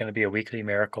like he's going to be a weekly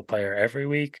miracle player every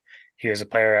week. He was a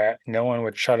player no one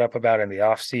would shut up about in the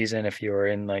off season if you were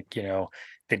in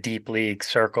the deep league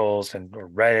circles and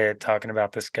Reddit talking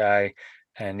about this guy.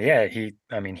 And yeah, he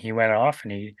went off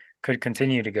and he could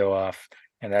continue to go off,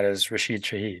 and that is Rashid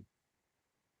Shaheed.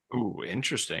 Ooh,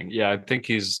 interesting. Yeah, I think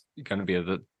he's going to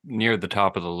be near the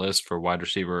top of the list for wide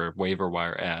receiver waiver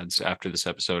wire ads after this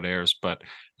episode airs. But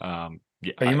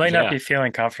Yeah, But you might not yeah, be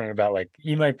feeling confident about like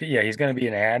you might be. Yeah, he's going to be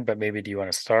an ad, but maybe do you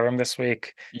want to start him this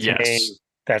week? To me, yes.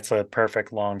 that's a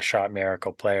perfect long shot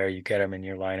miracle player. You get him in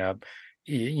your lineup.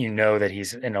 You know that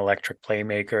he's an electric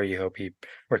playmaker. You hope he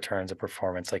returns a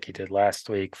performance like he did last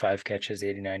week: 5 catches,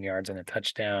 89 yards, and a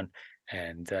touchdown.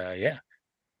 And yeah,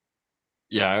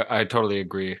 Yeah, I totally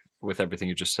agree with everything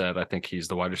you just said. I think he's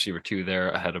the wide receiver 2 there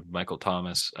ahead of Michael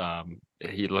Thomas.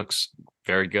 He looks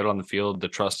very good on the field. The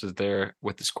trust is there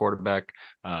with this quarterback.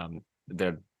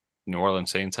 The New Orleans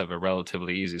Saints have a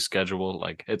relatively easy schedule.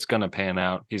 Like it's going to pan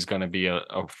out. He's going to be a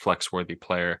flex worthy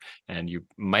player, and you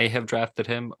may have drafted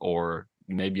him, or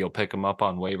maybe you'll pick him up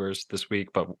on waivers this week.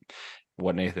 But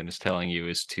what Nathan is telling you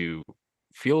is to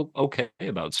feel okay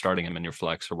about starting him in your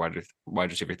flex or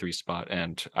wide receiver 3 spot,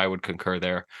 and I would concur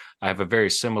there. I have a very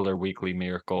similar weekly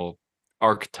miracle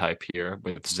archetype here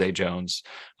with Zay Jones.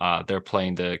 They're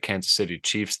playing the Kansas City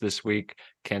Chiefs this week.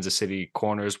 Kansas City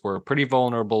corners were pretty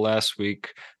vulnerable last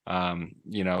week.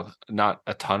 Not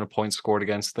a ton of points scored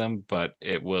against them, but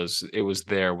it was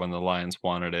there when the Lions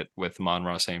wanted it with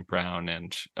Monroe St. Brown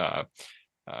and uh,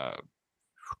 I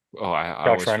Josh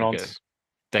always forget. Reynolds.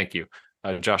 Thank you,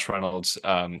 Josh Reynolds.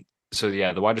 So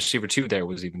yeah, the wide receiver 2 there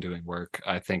was even doing work.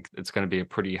 I think it's going to be a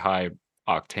pretty high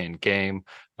octane game.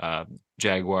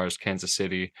 Jaguars, Kansas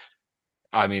City.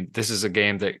 I mean, this is a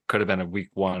game that could have been a week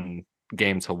 1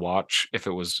 game to watch if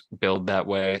it was billed that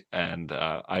way. And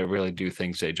I really do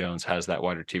think Zay Jones has that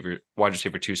wide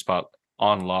receiver 2 spot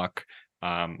on lock.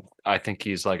 I think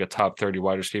he's like a top 30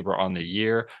 wide receiver on the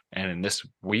year. And in this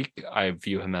week, I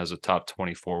view him as a top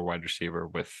 24 wide receiver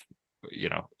with,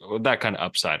 that kind of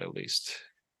upside at least.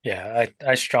 Yeah,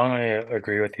 I strongly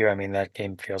agree with you. I mean, that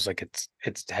game feels like it's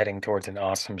heading towards an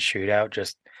awesome shootout.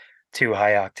 Just two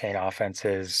high octane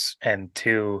offenses and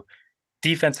two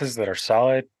defenses that are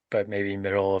solid, but maybe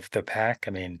middle of the pack.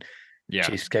 I mean, Yeah.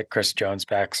 Chiefs get Chris Jones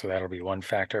back, so that'll be one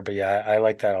factor. But yeah, I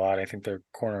like that a lot. I think their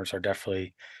corners are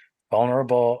definitely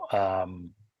vulnerable.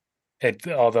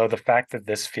 Although the fact that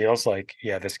this feels like,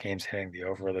 yeah, this game's hitting the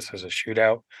over, this is a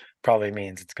shootout, probably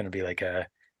means it's going to be like a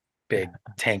big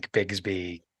Tank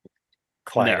Bigsby,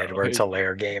 Clyde No,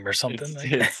 Edwards-Helaire game or something it's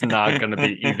like it's not going to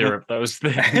be either of those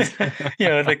things.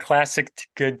 the classic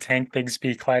good Tank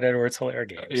Bigsby, Clyde Edwards-Helaire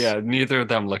games. Yeah, neither of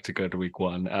them looked good week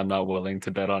 1. I'm not willing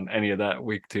to bet on any of that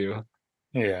week 2.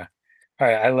 Yeah. All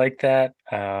right. I like that.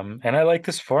 And I like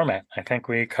this format. I think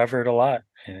we covered a lot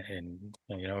in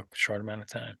a short amount of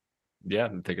time. Yeah, I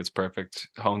think it's perfect.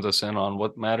 Hones us in on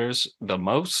what matters the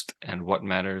most and what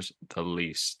matters the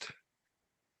least.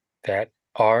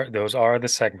 Those are the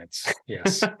segments.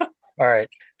 Yes. All right.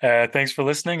 Thanks for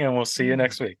listening, and we'll see you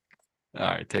next week. All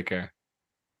right, take care.